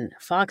 CNN,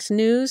 Fox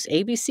News,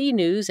 ABC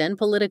News, and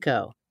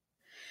Politico.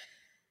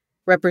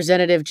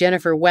 Representative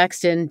Jennifer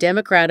Wexton,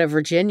 Democrat of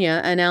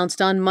Virginia,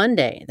 announced on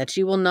Monday that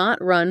she will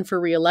not run for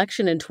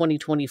re-election in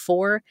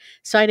 2024,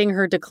 citing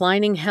her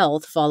declining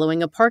health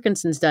following a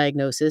Parkinson's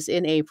diagnosis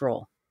in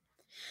April.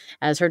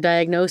 As her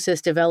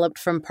diagnosis developed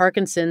from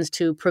Parkinson's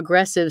to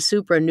progressive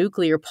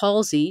supranuclear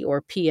palsy,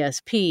 or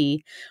PSP,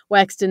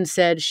 Wexton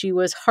said she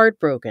was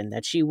heartbroken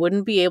that she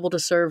wouldn't be able to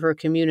serve her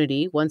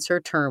community once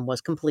her term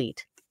was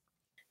complete.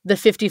 The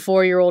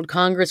 54-year-old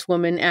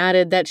Congresswoman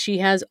added that she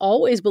has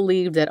always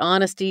believed that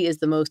honesty is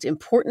the most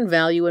important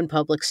value in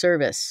public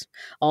service,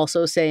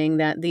 also saying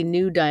that the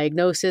new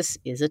diagnosis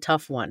is a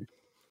tough one.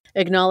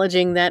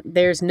 Acknowledging that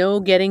there's no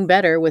getting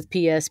better with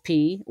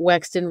PSP,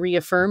 Wexton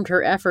reaffirmed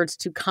her efforts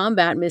to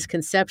combat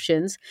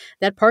misconceptions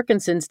that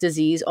Parkinson's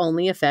disease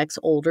only affects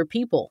older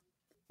people.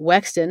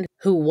 Wexton,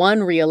 who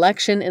won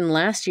re-election in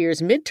last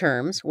year's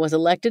midterms, was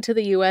elected to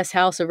the U.S.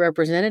 House of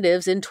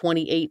Representatives in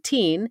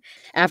 2018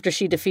 after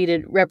she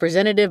defeated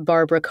Representative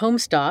Barbara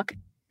Comstock,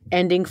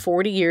 ending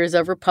 40 years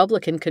of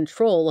Republican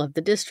control of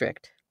the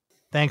district.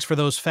 Thanks for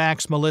those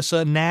facts,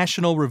 Melissa.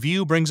 National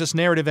Review brings us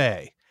Narrative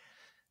A.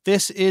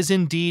 This is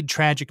indeed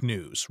tragic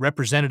news.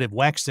 Representative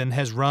Wexton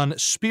has run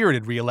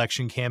spirited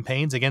re-election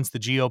campaigns against the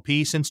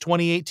GOP since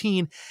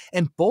 2018,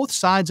 and both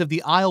sides of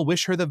the aisle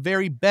wish her the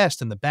very best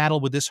in the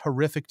battle with this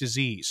horrific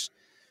disease.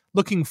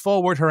 Looking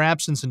forward, her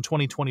absence in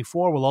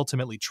 2024 will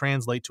ultimately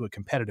translate to a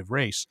competitive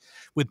race,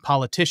 with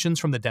politicians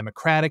from the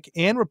Democratic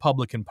and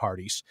Republican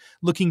parties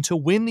looking to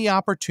win the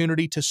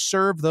opportunity to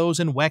serve those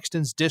in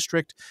Wexton's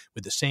district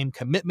with the same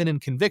commitment and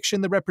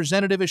conviction the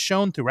representative has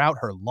shown throughout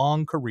her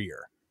long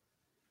career.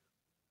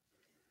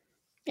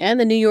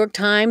 And the New York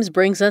Times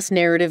brings us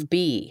Narrative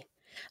B.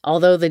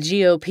 Although the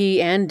GOP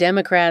and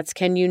Democrats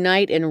can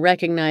unite in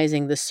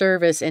recognizing the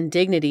service and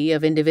dignity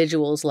of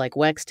individuals like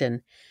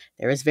Wexton,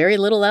 there is very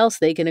little else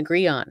they can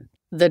agree on.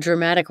 The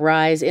dramatic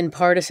rise in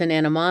partisan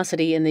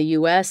animosity in the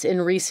U.S.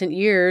 in recent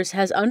years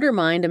has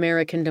undermined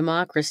American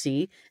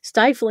democracy,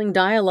 stifling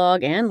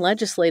dialogue and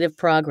legislative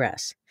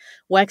progress.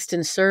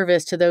 Wexton's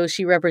service to those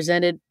she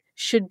represented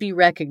should be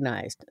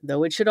recognized,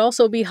 though it should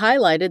also be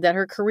highlighted that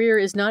her career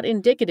is not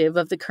indicative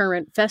of the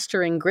current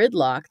festering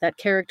gridlock that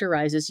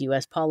characterizes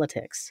U.S.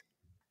 politics.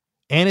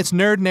 And it's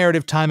nerd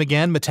narrative time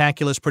again.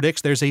 Metaculus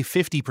predicts there's a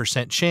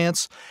 50%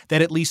 chance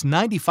that at least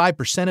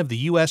 95% of the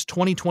U.S.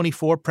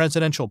 2024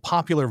 presidential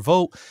popular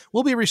vote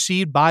will be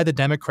received by the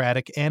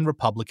Democratic and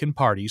Republican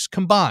parties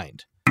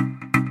combined.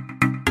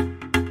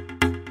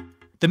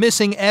 The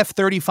missing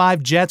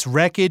F-35 jet's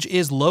wreckage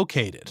is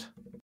located.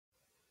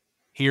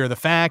 Here are the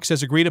facts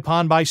as agreed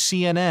upon by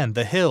CNN,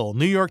 The Hill,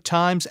 New York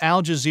Times,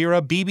 Al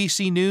Jazeera,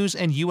 BBC News,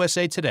 and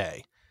USA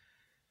Today.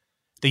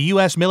 The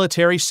U.S.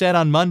 military said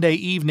on Monday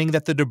evening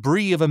that the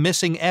debris of a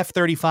missing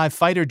F-35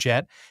 fighter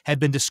jet had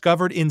been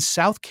discovered in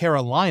South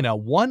Carolina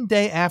one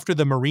day after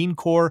the Marine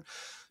Corps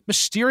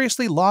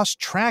mysteriously lost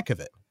track of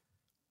it.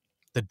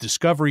 The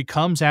discovery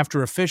comes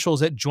after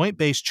officials at Joint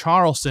Base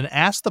Charleston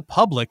asked the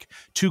public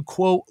to,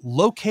 quote,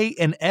 locate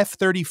an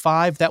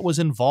F-35 that was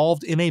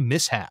involved in a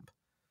mishap.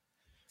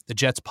 The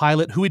jet's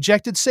pilot, who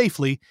ejected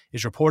safely,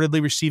 is reportedly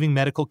receiving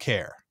medical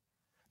care.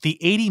 The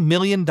 $80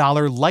 million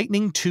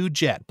Lightning II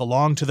jet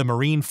belonged to the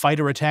Marine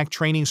Fighter Attack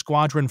Training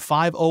Squadron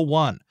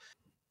 501,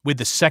 with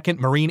the 2nd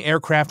Marine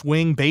Aircraft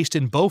Wing based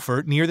in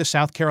Beaufort near the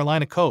South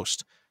Carolina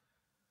coast.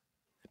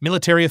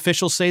 Military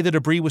officials say the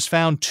debris was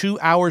found 2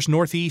 hours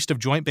northeast of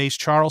Joint Base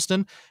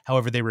Charleston.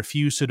 However, they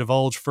refuse to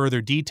divulge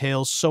further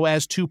details so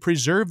as to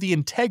preserve the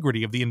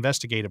integrity of the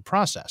investigative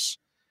process.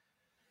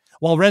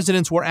 While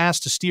residents were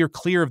asked to steer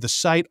clear of the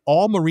site,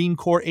 all Marine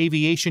Corps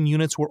aviation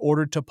units were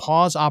ordered to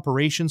pause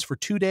operations for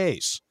 2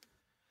 days.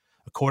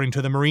 According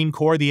to the Marine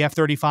Corps, the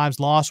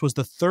F-35's loss was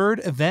the third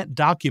event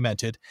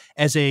documented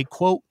as a,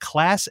 quote,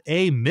 Class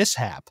A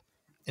mishap.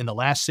 in the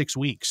last 6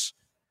 weeks.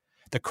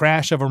 The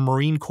crash of a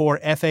Marine Corps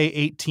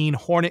FA-18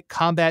 Hornet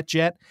combat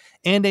jet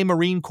and a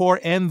Marine Corps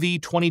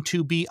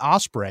MV-22B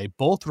Osprey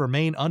both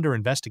remain under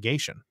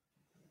investigation.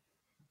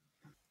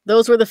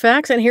 Those were the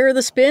facts, and here are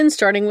the spins,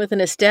 starting with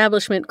an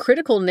establishment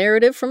critical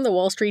narrative from the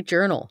Wall Street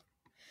Journal.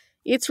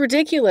 It's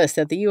ridiculous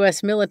that the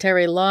U.S.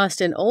 military lost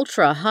an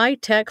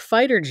ultra-high-tech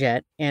fighter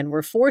jet and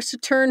were forced to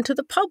turn to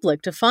the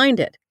public to find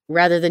it,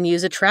 rather than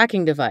use a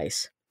tracking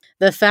device.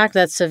 The fact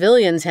that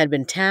civilians had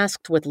been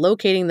tasked with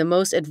locating the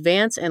most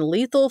advanced and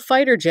lethal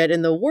fighter jet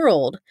in the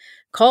world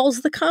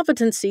calls the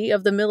competency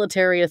of the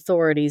military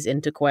authorities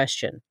into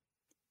question.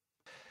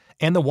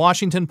 And the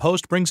Washington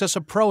Post brings us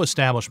a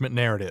pro-establishment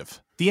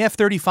narrative. The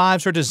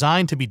F-35s are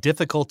designed to be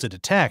difficult to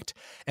detect,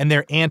 and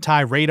their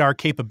anti-radar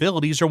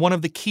capabilities are one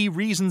of the key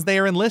reasons they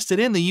are enlisted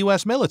in the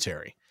U.S.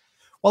 military.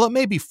 While it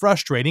may be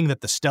frustrating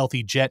that the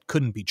stealthy jet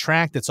couldn't be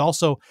tracked, it's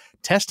also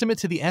testament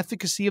to the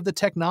efficacy of the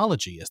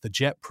technology, as the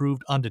jet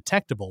proved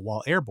undetectable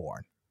while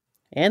airborne.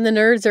 And the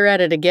nerds are at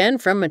it again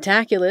from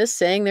Metaculus,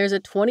 saying there's a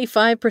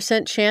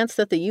 25% chance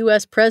that the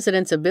U.S.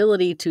 president's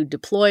ability to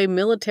deploy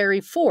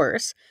military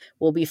force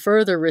will be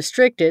further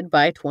restricted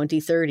by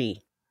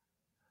 2030.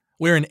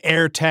 We're an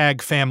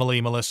AirTag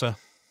family, Melissa.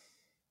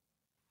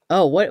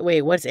 Oh,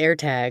 what's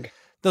AirTag?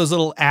 Those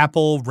little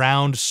Apple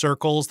round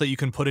circles that you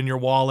can put in your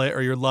wallet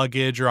or your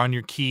luggage or on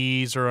your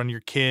keys or on your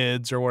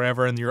kids or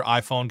wherever, and your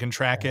iPhone can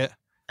track it.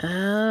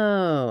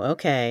 Oh,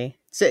 okay.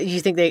 So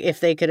you think if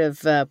they could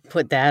have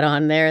put that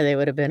on there, they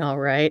would have been all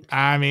right?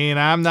 I mean,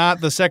 I'm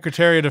not the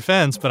Secretary of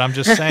Defense, but I'm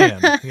just saying,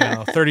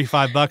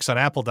 $35 on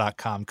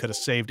Apple.com could have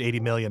saved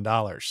 $80 million.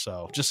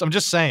 So I'm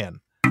just saying.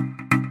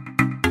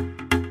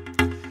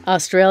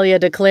 Australia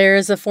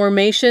declares the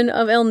formation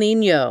of El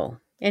Nino.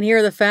 And here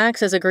are the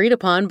facts as agreed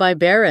upon by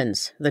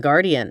Barron's, The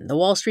Guardian, The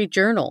Wall Street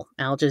Journal,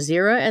 Al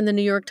Jazeera, and The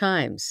New York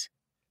Times.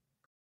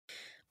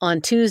 On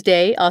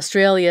Tuesday,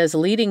 Australia's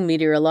leading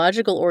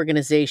meteorological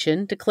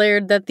organization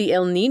declared that the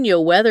El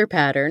Nino weather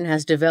pattern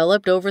has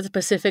developed over the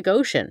Pacific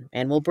Ocean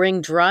and will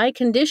bring dry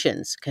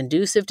conditions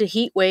conducive to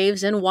heat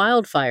waves and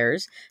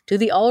wildfires to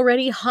the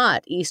already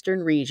hot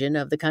eastern region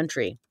of the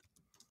country.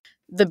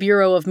 The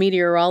Bureau of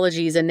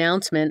Meteorology's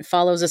announcement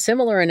follows a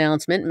similar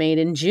announcement made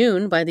in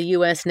June by the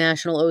U.S.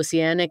 National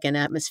Oceanic and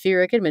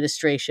Atmospheric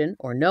Administration,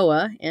 or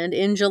NOAA, and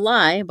in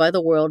July by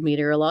the World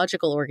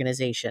Meteorological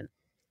Organization.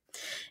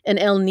 An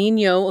El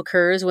Nino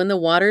occurs when the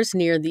waters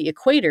near the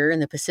equator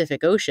in the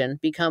Pacific Ocean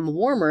become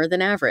warmer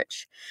than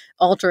average,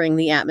 altering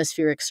the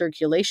atmospheric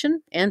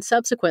circulation and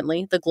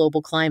subsequently the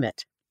global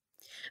climate.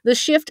 The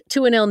shift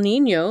to an El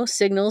Nino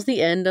signals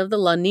the end of the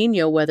La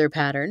Niña weather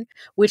pattern,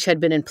 which had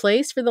been in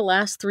place for the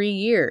last 3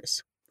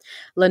 years.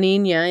 La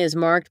Niña is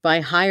marked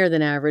by higher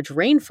than average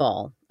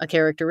rainfall, a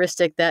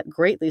characteristic that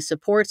greatly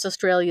supports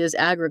Australia's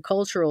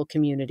agricultural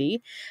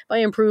community by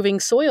improving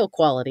soil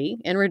quality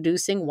and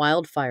reducing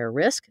wildfire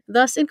risk,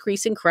 thus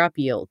increasing crop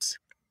yields.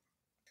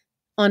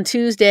 On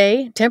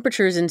Tuesday,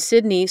 temperatures in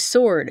Sydney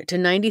soared to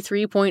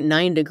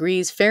 93.9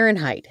 degrees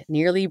Fahrenheit,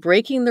 nearly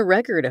breaking the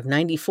record of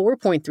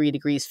 94.3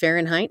 degrees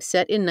Fahrenheit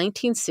set in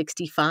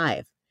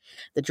 1965.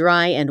 The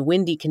dry and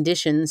windy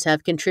conditions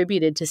have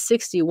contributed to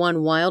 61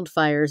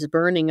 wildfires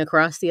burning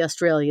across the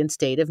Australian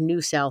state of New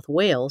South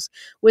Wales,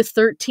 with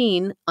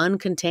 13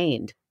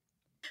 uncontained.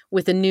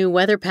 With the new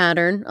weather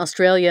pattern,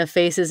 Australia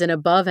faces an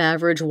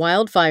above-average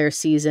wildfire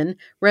season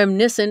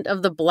reminiscent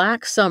of the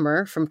Black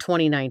Summer from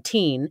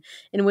 2019,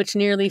 in which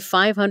nearly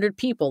 500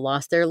 people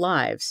lost their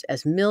lives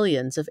as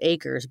millions of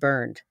acres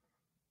burned.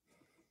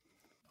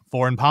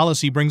 Foreign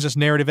policy brings us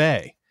narrative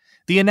A.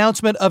 The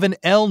announcement of an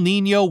El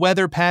Nino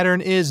weather pattern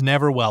is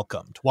never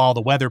welcomed. While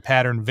the weather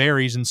pattern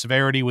varies in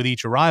severity with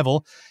each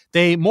arrival,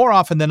 they more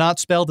often than not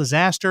spell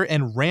disaster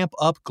and ramp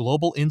up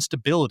global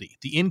instability.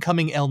 The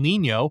incoming El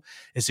Nino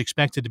is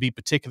expected to be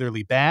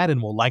particularly bad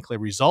and will likely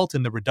result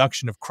in the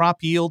reduction of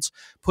crop yields,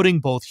 putting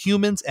both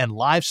humans and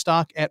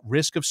livestock at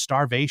risk of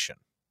starvation.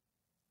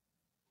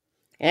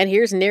 And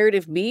here's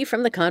narrative B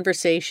from The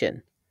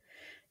Conversation.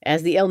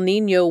 As the El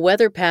Nino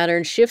weather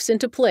pattern shifts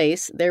into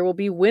place, there will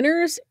be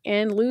winners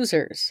and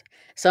losers.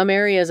 Some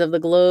areas of the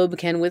globe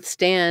can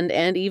withstand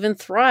and even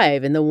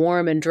thrive in the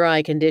warm and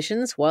dry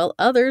conditions, while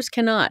others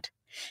cannot.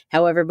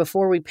 However,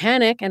 before we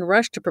panic and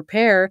rush to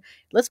prepare,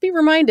 let's be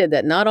reminded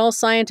that not all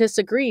scientists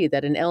agree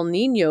that an El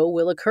Nino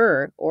will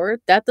occur or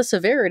that the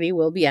severity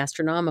will be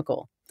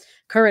astronomical.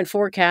 Current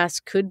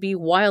forecasts could be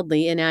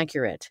wildly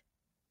inaccurate.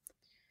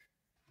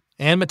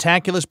 And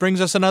Metaculus brings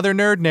us another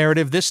nerd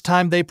narrative. This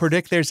time they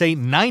predict there's a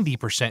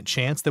 90%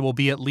 chance there will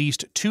be at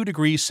least 2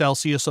 degrees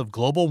Celsius of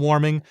global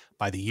warming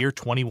by the year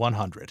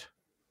 2100.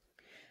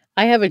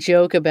 I have a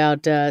joke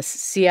about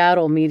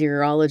Seattle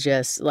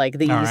meteorologists, like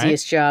the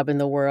easiest job in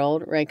the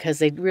world, right? Because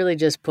they really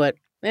just put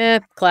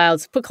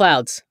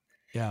clouds.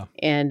 Yeah.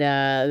 And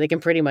they can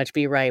pretty much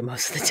be right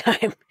most of the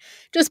time.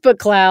 Just put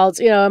clouds.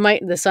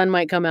 The sun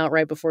might come out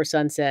right before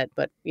sunset,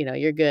 but,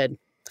 you're good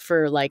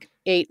for like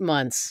 8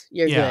 months.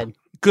 You're good.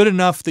 Good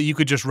enough that you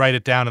could just write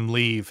it down and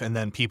leave, and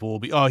then people will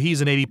be, he's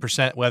an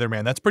 80%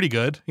 weatherman. That's pretty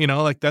good.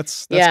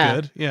 That's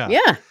good. Yeah.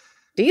 Yeah.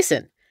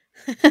 Decent.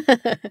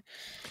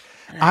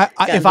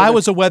 If I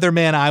was a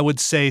weatherman, I would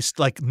say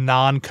like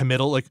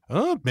non-committal, like,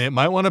 oh,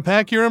 might want to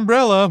pack your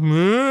umbrella.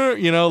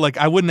 Like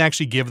I wouldn't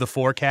actually give the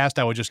forecast.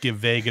 I would just give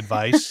vague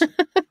advice.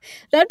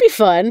 That'd be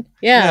fun.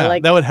 Yeah,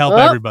 like that would help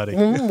everybody.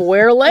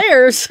 Wear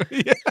layers.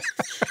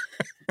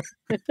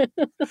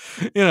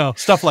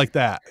 Stuff like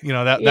that.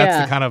 That's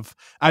the kind of,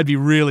 I'd be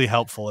really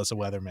helpful as a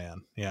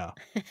weatherman. Yeah.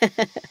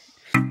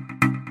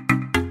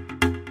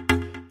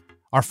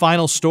 Our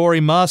final story,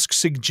 Musk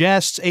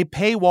suggests a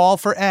paywall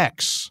for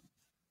X.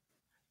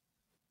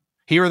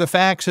 Here are the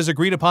facts as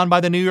agreed upon by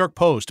the New York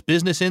Post,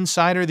 Business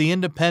Insider, The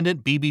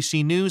Independent,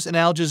 BBC News, and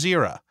Al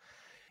Jazeera.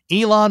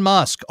 Elon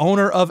Musk,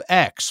 owner of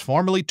X,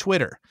 formerly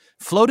Twitter,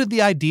 floated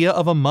the idea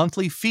of a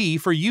monthly fee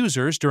for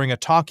users during a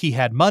talk he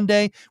had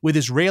Monday with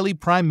Israeli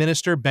Prime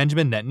Minister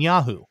Benjamin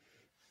Netanyahu.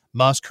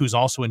 Musk, who's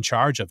also in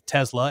charge of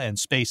Tesla and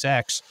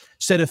SpaceX,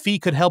 said a fee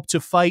could help to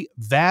fight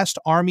vast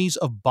armies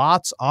of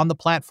bots on the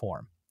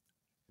platform.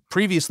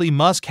 Previously,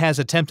 Musk has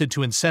attempted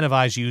to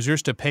incentivize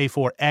users to pay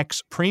for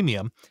X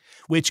Premium,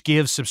 which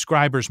gives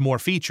subscribers more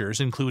features,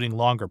 including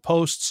longer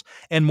posts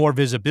and more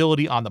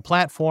visibility on the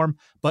platform,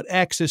 but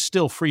X is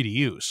still free to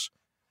use.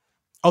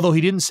 Although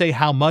he didn't say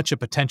how much a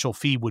potential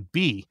fee would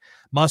be,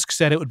 Musk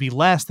said it would be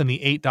less than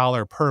the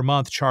 $8 per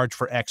month charge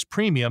for X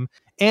Premium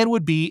and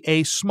would be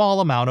a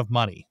small amount of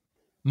money.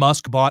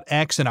 Musk bought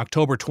X in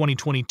October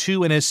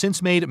 2022 and has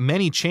since made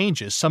many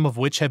changes, some of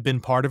which have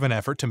been part of an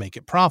effort to make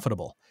it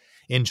profitable.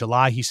 In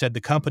July, he said the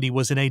company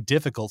was in a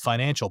difficult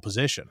financial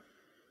position.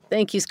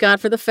 Thank you, Scott,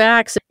 for the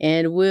facts.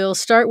 And we'll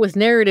start with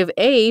narrative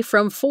A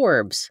from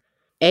Forbes.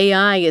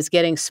 AI is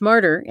getting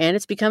smarter, and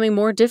it's becoming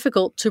more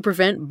difficult to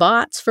prevent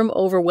bots from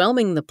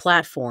overwhelming the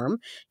platform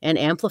and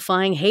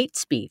amplifying hate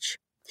speech.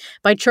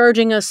 By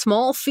charging a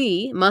small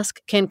fee,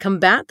 Musk can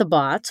combat the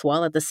bots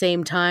while at the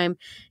same time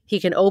he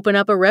can open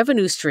up a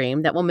revenue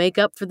stream that will make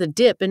up for the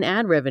dip in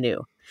ad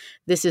revenue.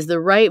 This is the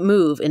right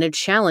move in a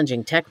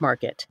challenging tech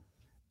market.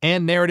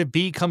 And narrative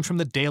B comes from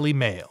the Daily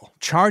Mail.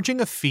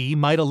 Charging a fee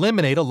might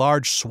eliminate a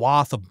large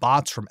swath of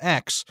bots from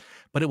X,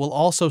 but it will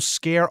also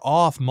scare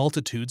off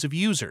multitudes of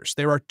users.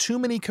 There are too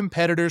many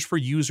competitors for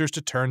users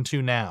to turn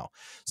to now.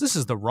 So this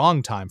is the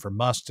wrong time for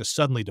Musk to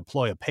suddenly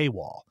deploy a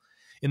paywall.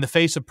 In the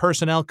face of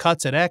personnel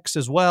cuts at X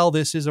as well,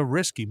 this is a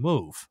risky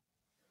move.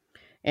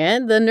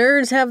 And the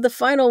nerds have the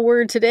final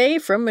word today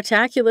from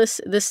Metaculus.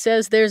 This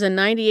says there's a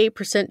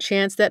 98%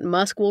 chance that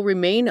Musk will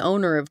remain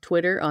owner of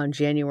Twitter on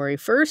January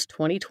 1st,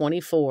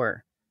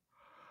 2024.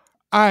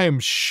 I'm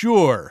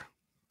sure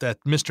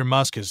that Mr.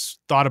 Musk has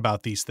thought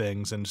about these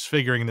things and is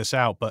figuring this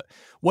out. But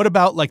what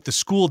about like the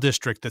school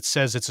district that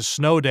says it's a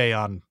snow day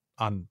on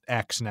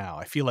X now?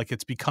 I feel like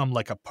it's become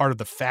like a part of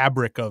the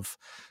fabric of,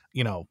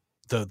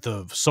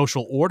 the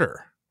social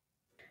order.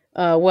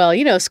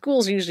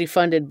 Schools are usually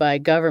funded by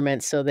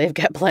government, so they've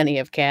got plenty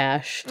of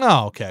cash.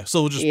 Oh, okay.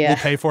 So we'll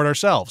pay for it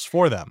ourselves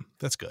for them.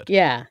 That's good.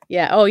 Yeah.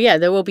 Oh, yeah.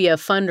 There will be a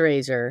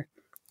fundraiser.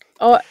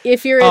 Oh,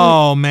 if you're in...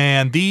 Oh,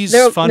 man. These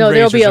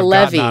fundraisers have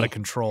gotten out of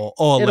control.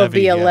 Oh, It'll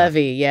be a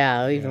levy.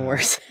 Yeah, even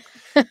worse.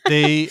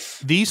 These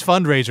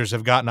fundraisers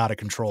have gotten out of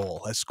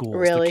control at schools.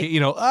 Really?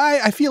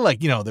 I feel like,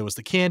 there was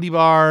the candy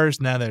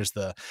bars. Now there's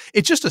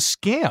it's just a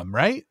scam,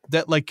 right?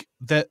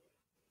 That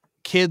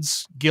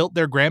kids guilt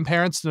their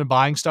grandparents into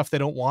buying stuff they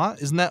don't want.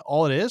 Isn't that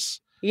all it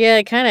is?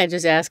 Yeah, kind of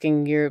just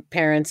asking your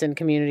parents and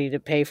community to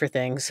pay for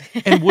things.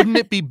 And wouldn't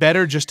it be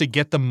better just to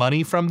get the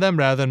money from them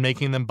rather than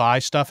making them buy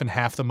stuff and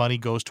half the money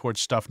goes towards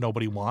stuff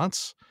nobody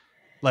wants?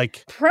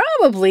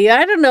 Probably.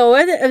 I don't know.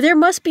 There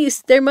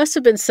must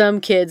have been some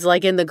kids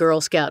like in the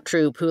Girl Scout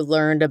troop who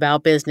learned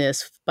about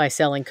business by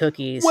selling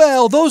cookies.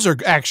 Well, those are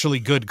actually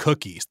good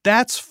cookies.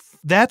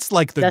 That's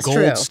like the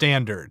gold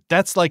standard.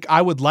 That's like,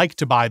 I would like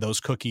to buy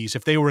those cookies.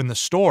 If they were in the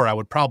store, I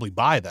would probably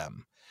buy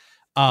them.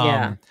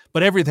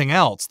 But everything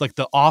else, like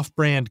the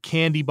off-brand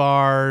candy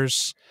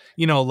bars,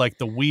 like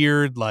the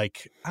weird, I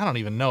don't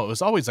even know. It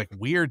was always like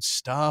weird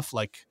stuff.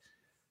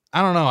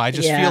 I don't know. I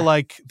just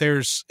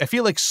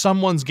feel like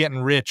someone's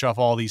getting rich off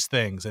all these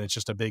things and it's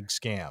just a big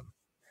scam.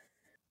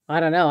 I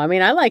don't know. I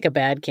mean, I like a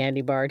bad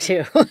candy bar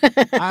too.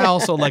 I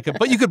also like it,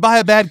 but you could buy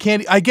a bad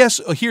candy. I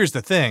guess here's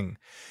the thing.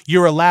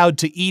 You're allowed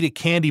to eat a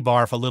candy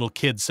bar if a little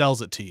kid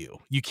sells it to you.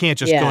 You can't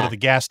just go to the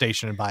gas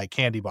station and buy a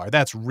candy bar.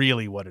 That's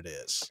really what it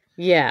is.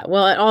 Yeah.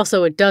 Well,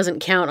 it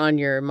doesn't count on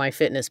your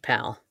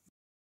MyFitnessPal.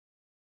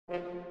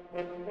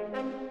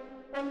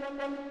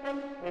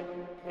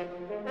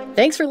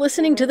 Thanks for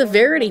listening to the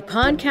Verity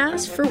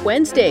podcast for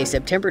Wednesday,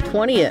 September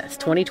 20th,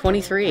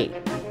 2023.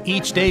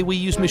 Each day we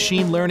use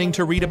machine learning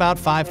to read about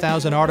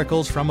 5,000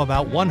 articles from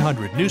about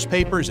 100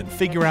 newspapers and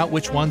figure out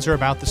which ones are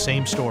about the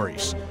same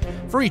stories.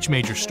 For each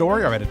major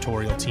story, our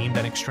editorial team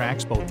then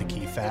extracts both the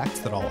key facts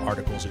that all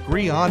articles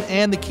agree on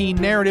and the key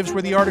narratives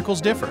where the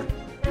articles differ.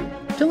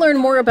 To learn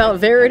more about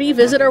Verity,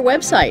 visit our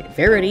website,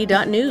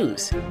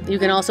 verity.news. You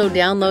can also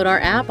download our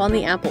app on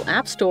the Apple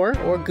App Store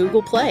or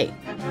Google Play.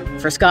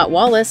 For Scott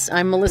Wallace,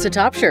 I'm Melissa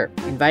Topshire,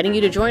 inviting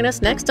you to join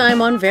us next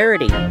time on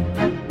Verity.